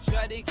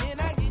 Shawty, can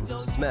I get your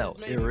Smell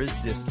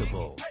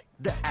irresistible.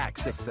 The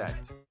Axe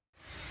Effect.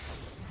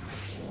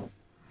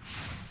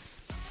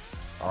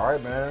 All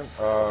right, man.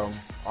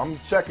 I'm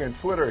checking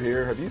Twitter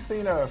here. Have you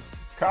seen a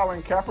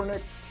Colin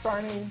Kaepernick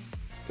signing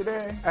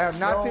today? I have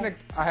not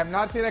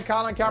seen a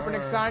Colin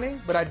Kaepernick signing,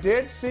 but I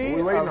did see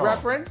a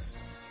reference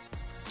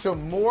to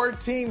more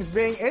teams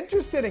being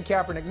interested in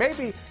Kaepernick.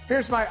 Maybe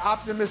here's my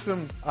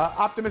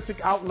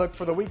optimistic outlook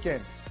for the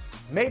weekend.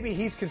 Maybe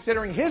he's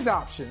considering his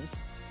options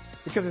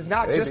because it's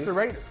not just the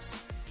Raiders.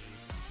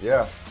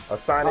 Yeah, a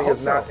signing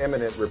is not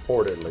imminent,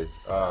 reportedly.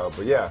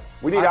 But yeah,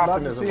 we need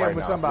optimism right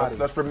now.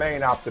 Let's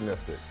remain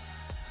optimistic.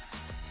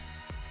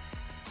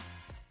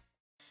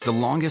 The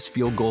longest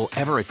field goal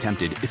ever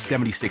attempted is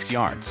 76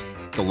 yards.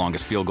 The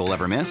longest field goal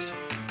ever missed?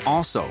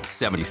 Also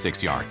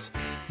 76 yards.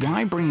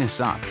 Why bring this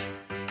up?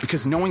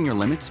 Because knowing your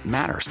limits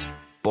matters,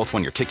 both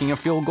when you're kicking a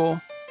field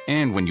goal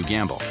and when you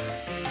gamble.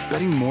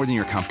 Betting more than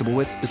you're comfortable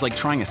with is like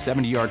trying a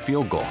 70-yard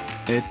field goal.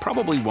 It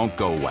probably won't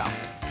go well.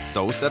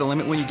 So set a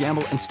limit when you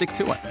gamble and stick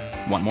to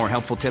it. Want more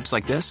helpful tips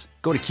like this?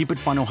 Go to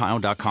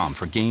keepitfunohio.com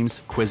for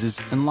games, quizzes,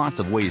 and lots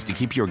of ways to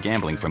keep your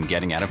gambling from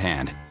getting out of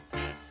hand.